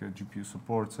like GPU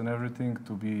supports and everything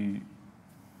to be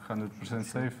 100%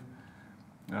 safe.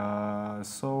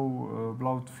 So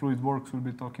about FluidWorks we'll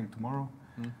be talking tomorrow.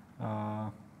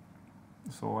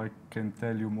 So I can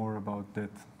tell you more about that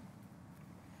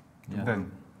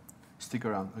then. Stick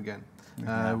around again.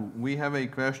 Yeah. We have a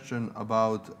question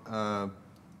about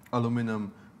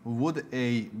aluminum. Would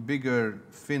a bigger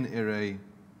fin array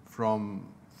from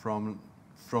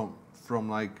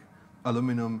like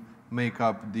aluminum make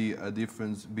up the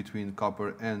difference between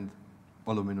copper and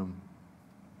aluminum?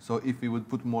 So if we would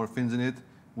put more fins in it,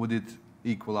 would it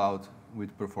equal out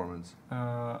with performance?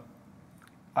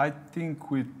 I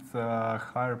think with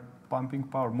higher pumping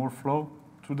power, more flow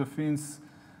through the fins,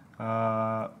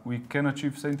 we can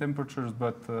achieve same temperatures,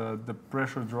 but the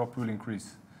pressure drop will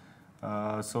increase.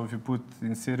 So if you put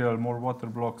in serial more water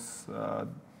blocks,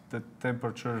 the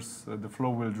temperatures, the flow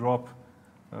will drop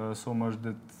so much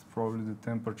that probably the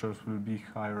temperatures will be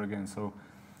higher again. So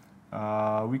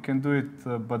we can do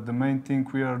it, but the main thing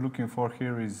we are looking for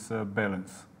here is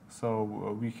balance. So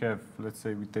we have, let's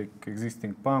say, we take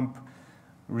existing pump,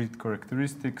 read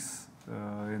characteristics,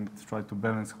 and try to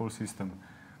balance whole system.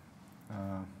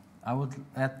 I would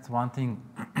add one thing,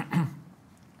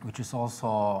 which is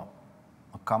also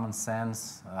a common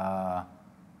sense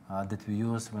that we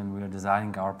use when we are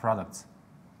designing our products.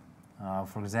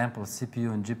 For example,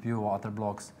 CPU and GPU water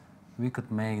blocks, we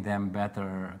could make them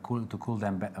better,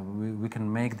 we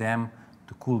can make them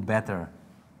to cool better,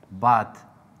 but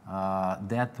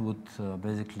that would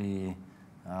basically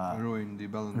ruin the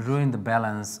balance. Ruin the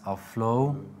balance of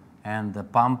flow and the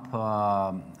pump.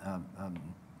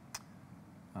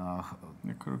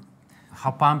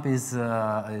 How pump is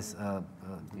the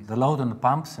load on the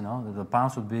pumps. You know, the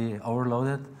pumps would be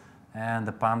overloaded, and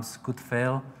the pumps could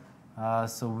fail.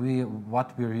 So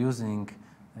what we're using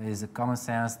is a common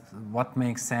sense. What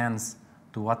makes sense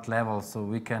to what level? So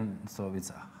we can. So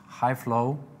it's high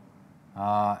flow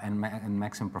and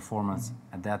maximum performance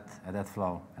at that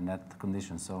flow and that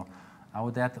condition. So I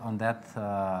would add on that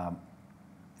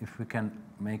if we can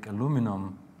make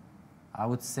aluminum, I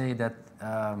would say that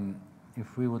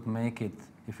if we could make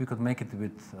it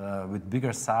with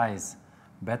bigger size,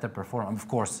 better performance. Of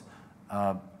course,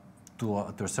 to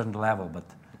a certain level, but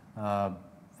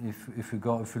if you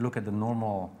look at the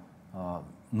normal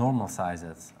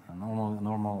sizes,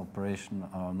 normal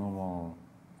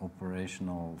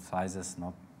operational sizes,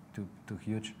 not too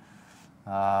huge,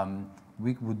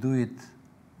 we would do it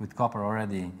with copper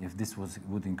already if this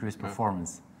would increase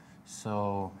performance.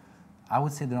 So I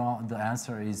would say the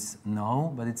answer is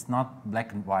no, but it's not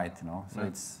black and white, you know. So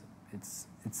it's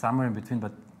somewhere in between,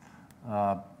 but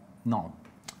no.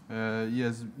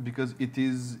 Yes, because it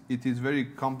is very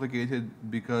complicated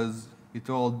because it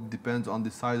all depends on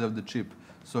the size of the chip.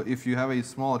 So if you have a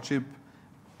small chip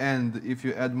and if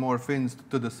you add more fins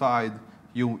to the side,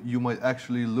 you might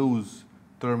actually lose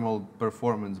thermal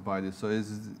performance by this. So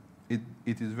it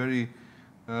is very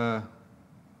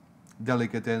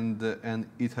delicate, and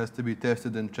it has to be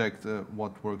tested and checked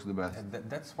what works the best.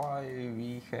 That's why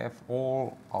we have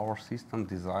all our system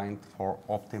designed for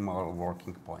optimal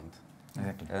working point.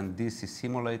 Exactly. And this is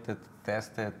simulated,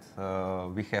 tested.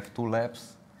 We have 2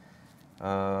 labs.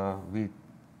 We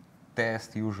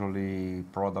test usually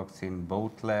products in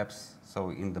both labs,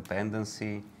 so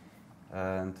independency.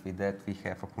 And with that, we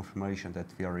have a confirmation that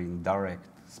we are in direct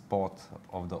spot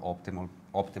of the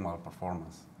optimal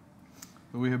performance.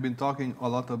 We have been talking a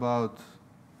lot about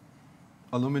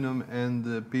aluminum,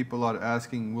 and people are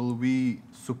asking, will we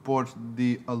support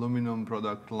the aluminum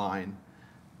product line?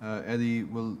 Eddie,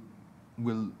 will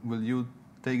you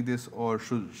take this, or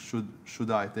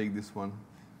should I take this one?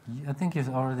 I think you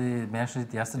already mentioned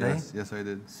it yesterday. Yes, I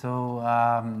did. So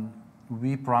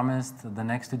we promised the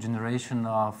next 2 generation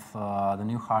of the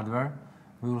new hardware.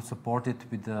 We will support it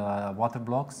with the water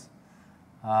blocks.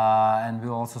 And we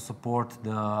will also support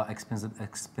the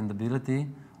expandability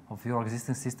of your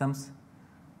existing systems.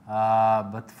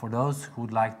 But for those who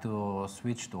would like to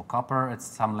switch to copper at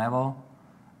some level,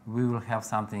 we will have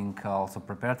something also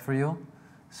prepared for you.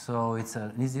 So it's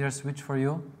an easier switch for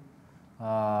you.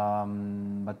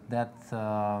 But that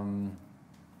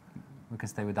you can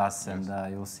stay with us, and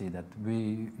you'll see that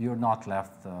you're not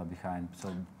left behind. So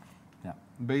Yeah.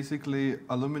 Basically,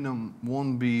 aluminum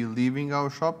won't be leaving our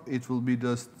shop. It will be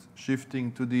just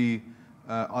shifting to the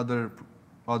other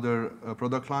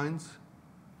product lines.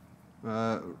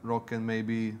 Rock can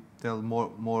maybe tell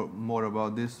more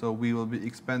about this. So we will be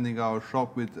expanding our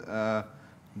shop with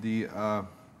the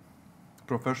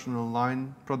professional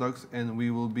line products, and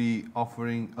we will be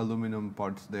offering aluminum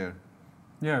parts there.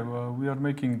 Yeah, well, we are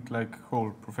making like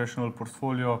whole professional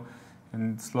portfolio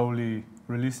and slowly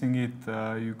releasing it.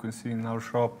 You can see in our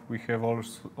shop we have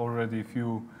already a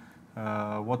few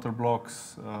water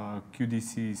blocks,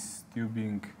 QDCs,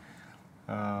 tubing,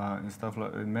 and stuff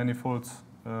like and manifolds.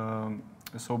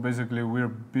 So basically we're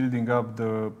building up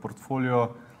the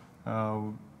portfolio.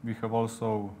 We have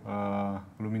also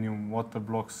aluminum water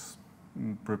blocks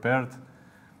prepared.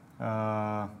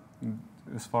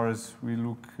 As far as we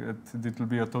look at, it will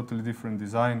be a totally different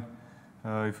design.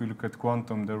 If we look at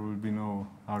quantum, there will be no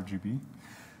RGB.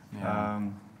 Yeah.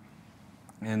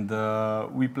 And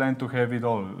we plan to have it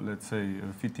all, let's say,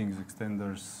 fittings,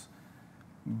 extenders,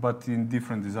 but in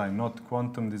different design, not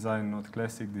quantum design, not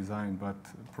classic design, but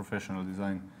professional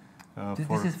design.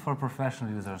 This is for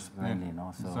professional users mainly, yeah,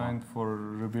 no? So designed for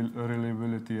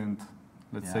reliability and,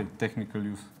 let's say, technical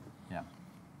use. Yeah.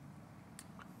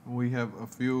 We have a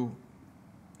few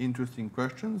interesting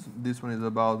questions. This one is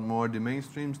about more the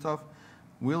mainstream stuff.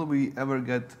 Will we ever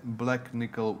get black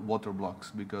nickel water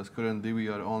blocks? Because currently we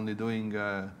are only doing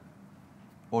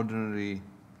ordinary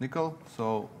nickel.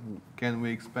 So can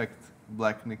we expect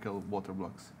black nickel water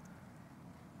blocks?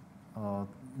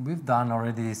 We've done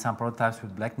already some prototypes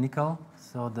with black nickel.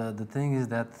 So the thing is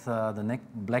that the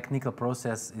black nickel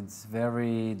process is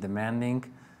very demanding,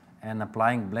 and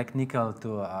applying black nickel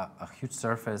to a huge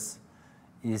surface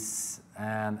is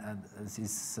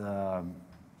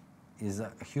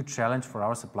a huge challenge for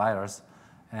our suppliers.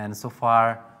 And so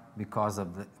far, because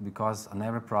on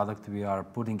every product we are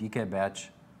putting EK batch,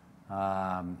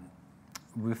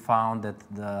 we found that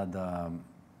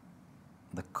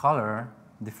the color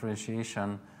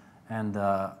differentiation and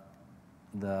the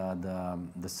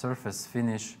surface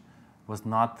finish was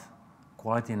not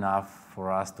quality enough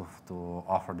for us to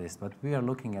offer this. But we are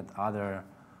looking at other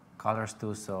colors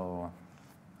too, so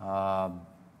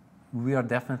we are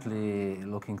definitely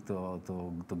looking to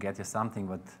get you something,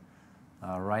 but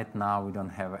right now we don't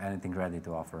have anything ready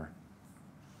to offer.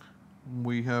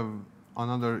 We have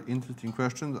another interesting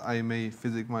question. I may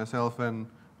physics myself, and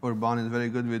Urban is very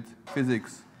good with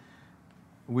physics.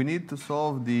 We need to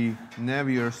solve the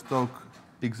Navier-Stokes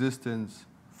existence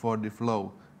for the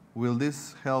flow. Will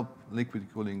this help liquid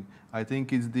cooling? I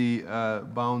think it's the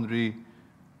boundary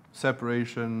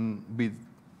separation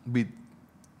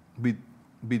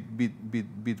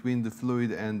between the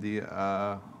fluid and the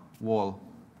wall,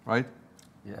 right?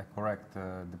 Yeah, correct.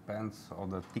 Depends on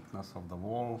the thickness of the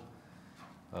wall,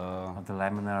 Of the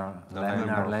laminar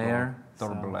laminar layer, flow,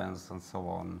 turbulence, and so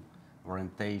on,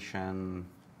 orientation,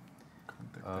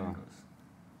 Contact angles.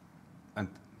 and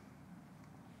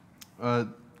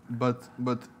But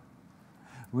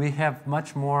we have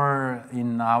much more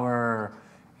in our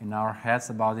heads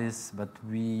about this, but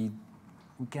we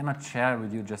cannot share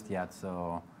with you just yet.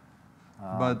 So,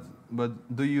 but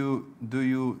do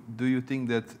you think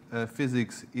that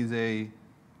physics is a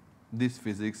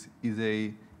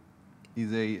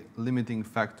limiting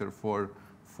factor for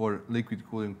liquid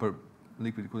cooling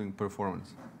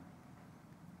performance?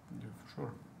 Yeah, for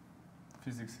sure.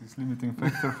 Physics is limiting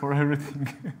factor for everything.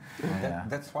 yeah.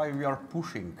 that's why we are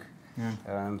pushing. Yeah.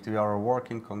 And we are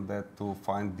working on that to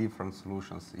find different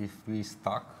solutions. If we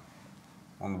stuck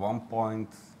on one point,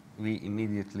 we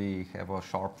immediately have a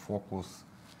sharp focus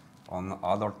on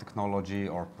other technology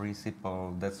or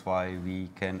principle. That's why we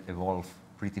can evolve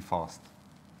pretty fast.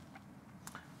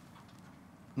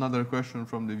 Another question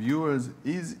from the viewers: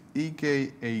 is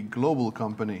EK a global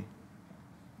company?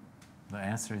 The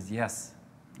answer is yes.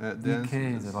 The answer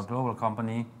EK is a global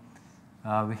company.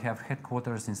 We have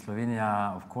headquarters in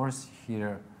Slovenia, of course,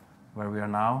 here where we are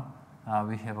now.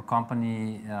 We have a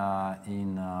company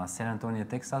in San Antonio,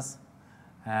 Texas,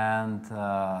 and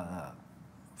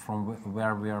from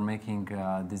where we are making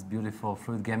these beautiful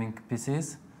fluid gaming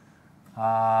PCs.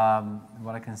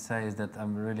 What I can say is that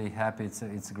I'm really happy.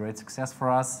 It's a great success for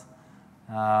us,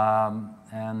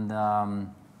 and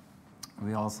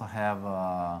we also have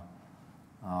a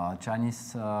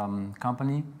Chinese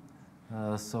company,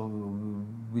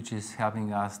 which is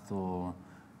helping us to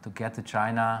get to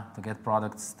China, to get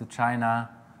products to China,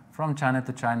 from China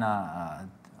to China,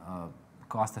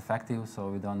 cost effective, so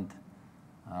we don't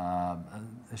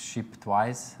ship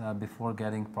twice before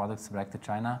getting products back to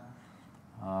China.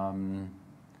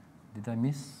 Did I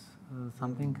miss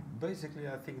something? Basically,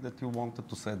 I think that you wanted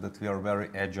to say that we are a very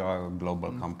agile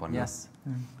global company. Yes.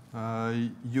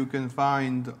 You can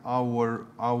find our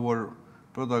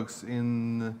products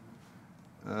in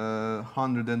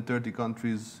 130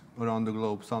 countries around the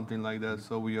globe, something like that.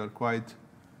 So we are quite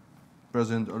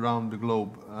present around the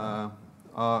globe.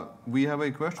 We have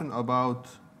a question about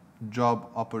job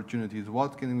opportunities.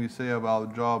 What can we say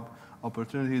about job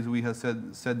opportunities? We have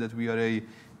said that we are a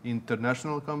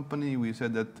international company. We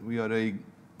said that we are a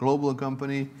global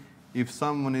company. If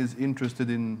someone is interested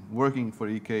in working for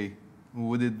EK,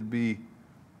 would it be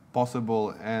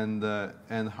possible, and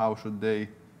how should they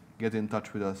get in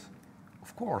touch with us?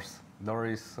 Of course, there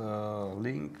is a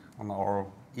link on our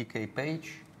EK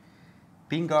page.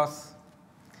 Ping us,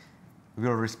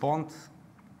 we'll respond,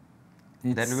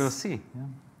 then we'll see. Yeah.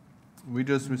 We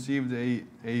just received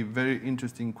a very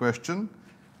interesting question.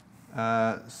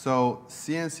 So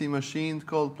CNC machined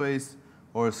cold plates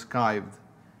or skived?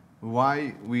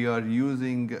 Why we are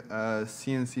using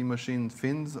CNC machined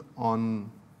fins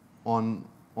on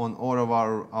all of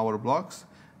our blocks,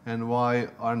 and why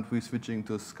aren't we switching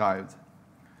to skived?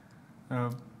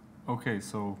 Okay,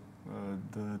 so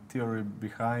the theory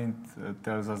behind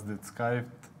tells us that skived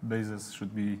bases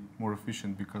should be more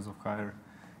efficient because of higher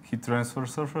heat transfer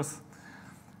surface.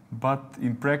 But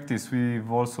in practice,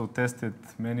 we've also tested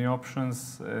many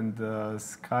options, and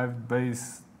skived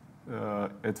base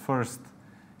at first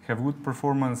have good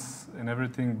performance and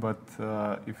everything, but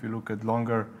if you look at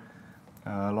longer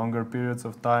periods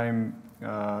of time,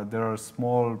 there are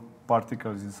small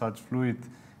particles in such fluid,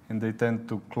 and they tend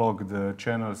to clog the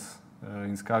channels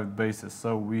in skived bases.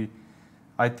 So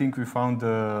I think we found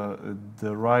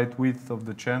the right width of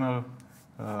the channel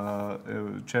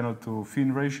to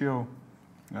fin ratio,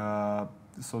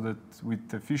 so that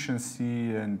with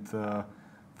efficiency and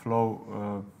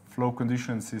flow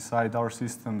conditions inside our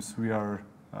systems, we are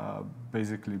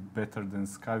basically better than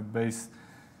skived base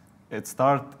at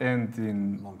start and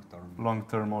in long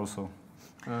term also.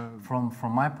 From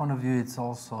my point of view, it's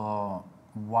also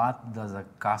what does a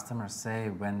customer say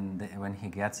when he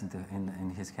gets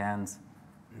in his hands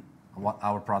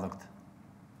our product.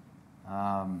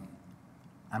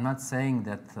 I'm not saying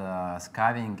that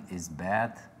skiving is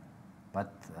bad,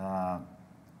 but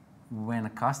when a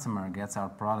customer gets our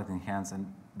product in hands and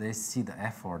they see the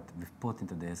effort we've put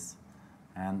into this,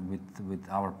 and with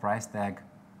our price tag,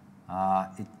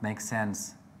 it makes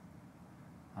sense.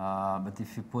 But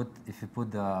if you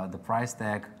put the price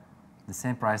tag, the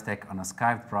same price tag on a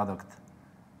skived product,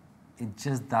 it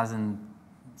just doesn't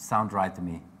sound right to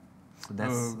me. So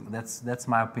that's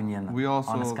my opinion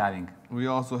on skiving. We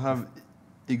also have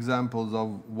examples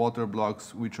of water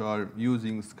blocks which are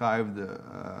using skived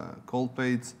cold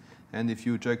plates, and if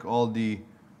you check all the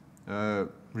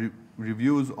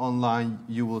reviews online,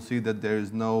 you will see that there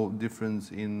is no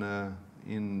difference in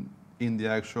the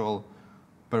actual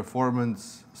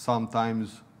performance.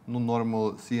 Sometimes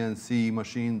normal CNC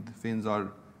machined fins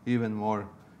are even more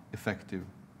effective.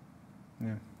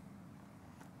 Yeah.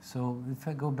 So if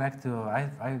I go back to,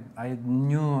 I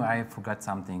knew I forgot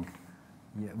something.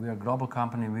 Yeah, we are a global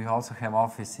company. We also have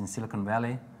office in Silicon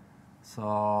Valley.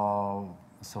 So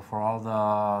for all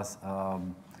the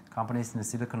companies in the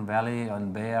Silicon Valley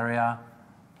and Bay Area,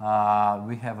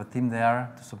 we have a team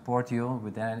there to support you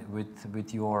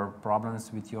with your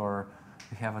problems. We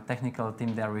have a technical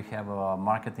team there. We have a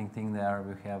marketing team there.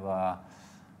 We have a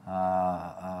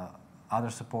other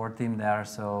support team there.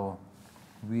 So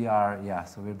we're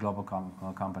a global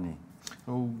company.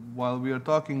 So while we are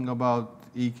talking about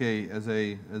EK as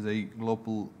a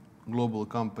global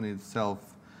company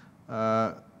itself,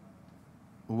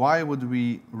 why would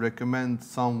we recommend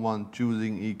someone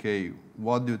choosing EK?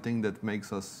 What do you think that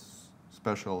makes us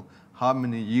special? How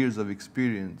many years of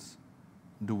experience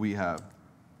do we have?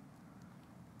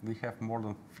 We have more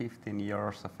than 15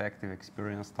 years of active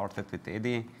experience. Started with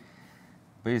Eddie.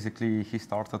 Basically, he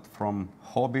started from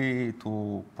hobby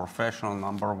to professional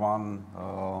 #1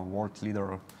 world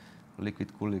leader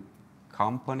liquid cooling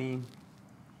company.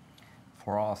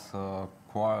 For us,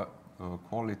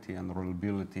 quality and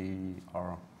reliability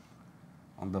are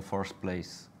on the first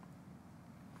place.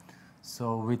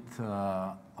 So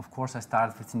of course, I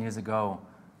started 15 years ago,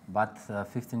 but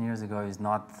 15 years ago is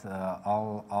not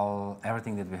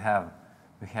everything that we have.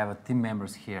 We have team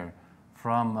members here,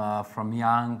 from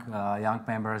young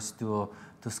members to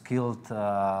skilled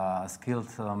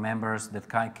members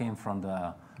that came from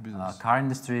the car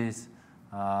industries.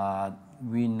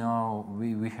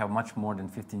 We have much more than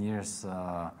 15 years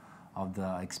of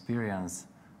the experience.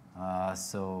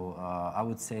 So I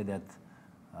would say that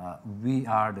We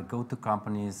are the go-to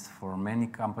companies for many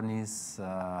companies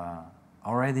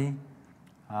already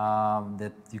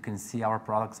that you can see our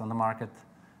products on the market.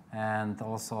 And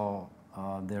also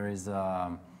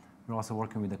we're also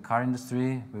working with the car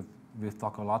industry. We've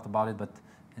talked a lot about it, but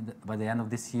by the end of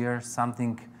this year,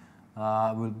 something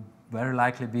will very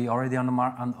likely be already on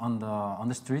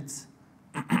the streets.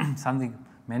 Something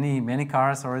many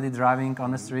cars already driving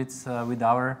on the streets with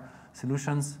our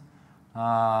solutions.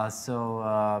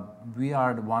 So we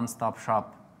are the one-stop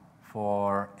shop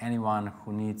for anyone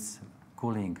who needs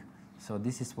cooling. So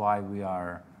this is why we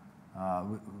are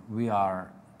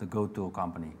the go-to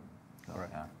company. So,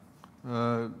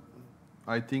 yeah.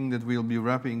 I think that we'll be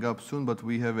wrapping up soon, but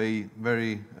we have a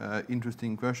very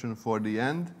interesting question for the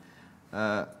end.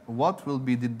 What will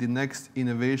be the next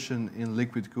innovation in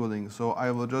liquid cooling? So I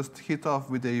will just hit off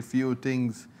with a few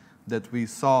things that we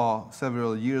saw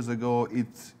several years ago.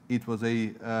 It was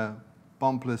a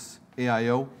pumpless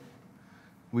EK-AIO,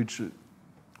 which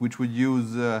would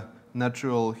use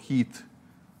natural heat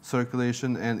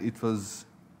circulation, and it was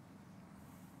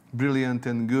brilliant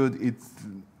and good.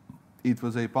 It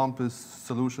was a pumpless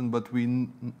solution, but we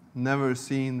never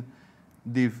seen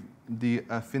the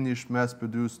finished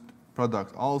mass-produced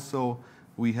product. Also,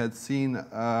 we had seen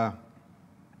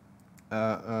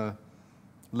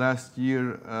last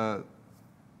year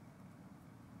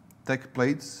tech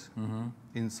plates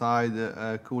inside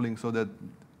cooling, so that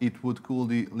it would cool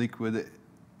the liquid,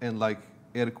 and like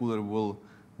air cooler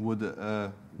would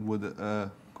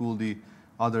cool the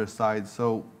other side.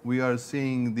 So we are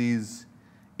seeing these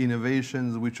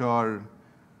innovations which are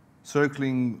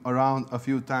circling around a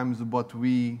few times, but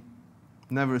we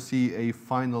never see a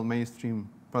final mainstream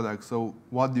product. So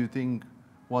what do you think,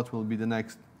 what will be the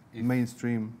next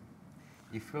mainstream?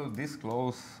 If we'll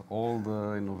disclose all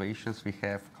the innovations we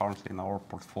have currently in our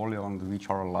portfolio and which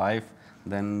are alive,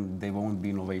 then they won't be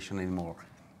innovation anymore.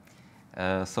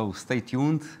 So stay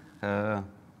tuned.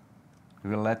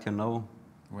 We'll let you know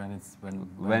when it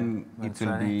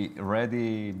will be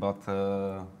ready, but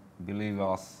believe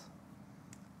us,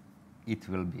 it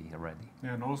will be ready.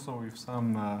 Yeah, and also with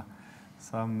some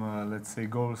let's say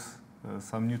goals,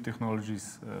 some new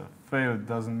technologies failed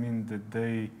doesn't mean that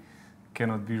they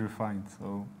cannot be refined.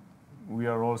 So we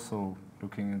are also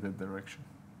looking in that direction.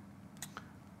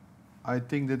 I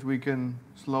think that we can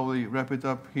slowly wrap it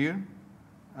up here.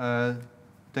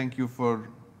 Thank you for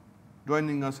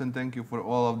joining us, and thank you for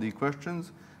all of the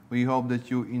questions. We hope that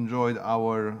you enjoyed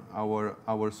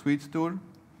our suite tour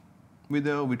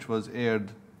video, which was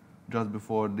aired just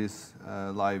before this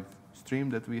live stream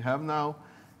that we have now.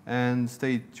 And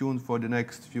stay tuned for the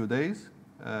next few days.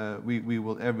 We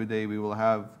will every day we will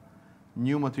have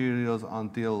new materials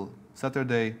until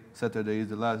Saturday. Saturday is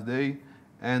the last day,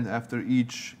 and after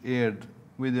each aired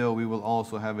video, we will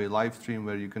also have a live stream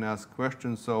where you can ask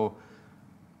questions. So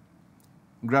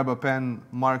grab a pen,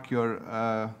 mark your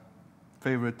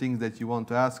favorite things that you want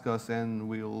to ask us, and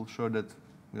we'll sure that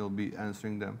we'll be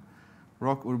answering them.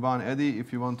 Rock, Urban, Eddie,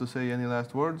 if you want to say any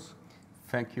last words.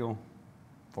 Thank you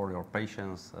for your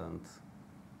patience and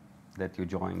that you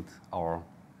joined our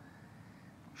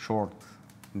short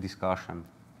discussion.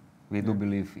 We do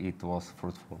believe it was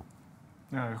fruitful.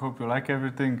 Yeah, I hope you like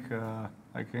everything.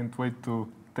 I can't wait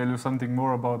to tell you something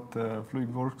more about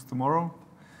FluidWorks tomorrow.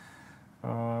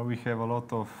 We have a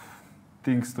lot of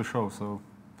things to show, so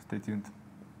stay tuned.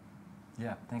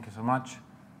 Yeah, thank you so much.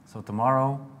 So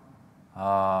tomorrow,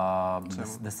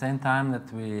 the same time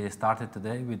that we started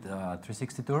today with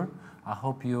 360 tour, I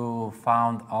hope you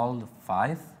found all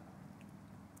 5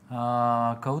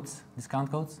 codes, discount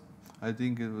codes. I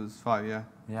think it was 5, yeah.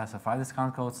 Yeah, so 5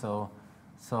 discount codes.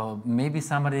 So maybe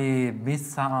somebody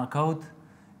missed some code.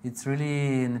 It's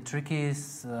really in the tricky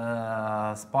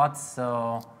spots.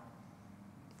 So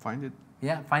find it.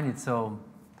 Yeah, find it. So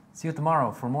see you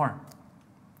tomorrow for more.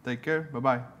 Take care.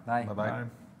 Bye-bye. Bye. Bye-bye. Bye.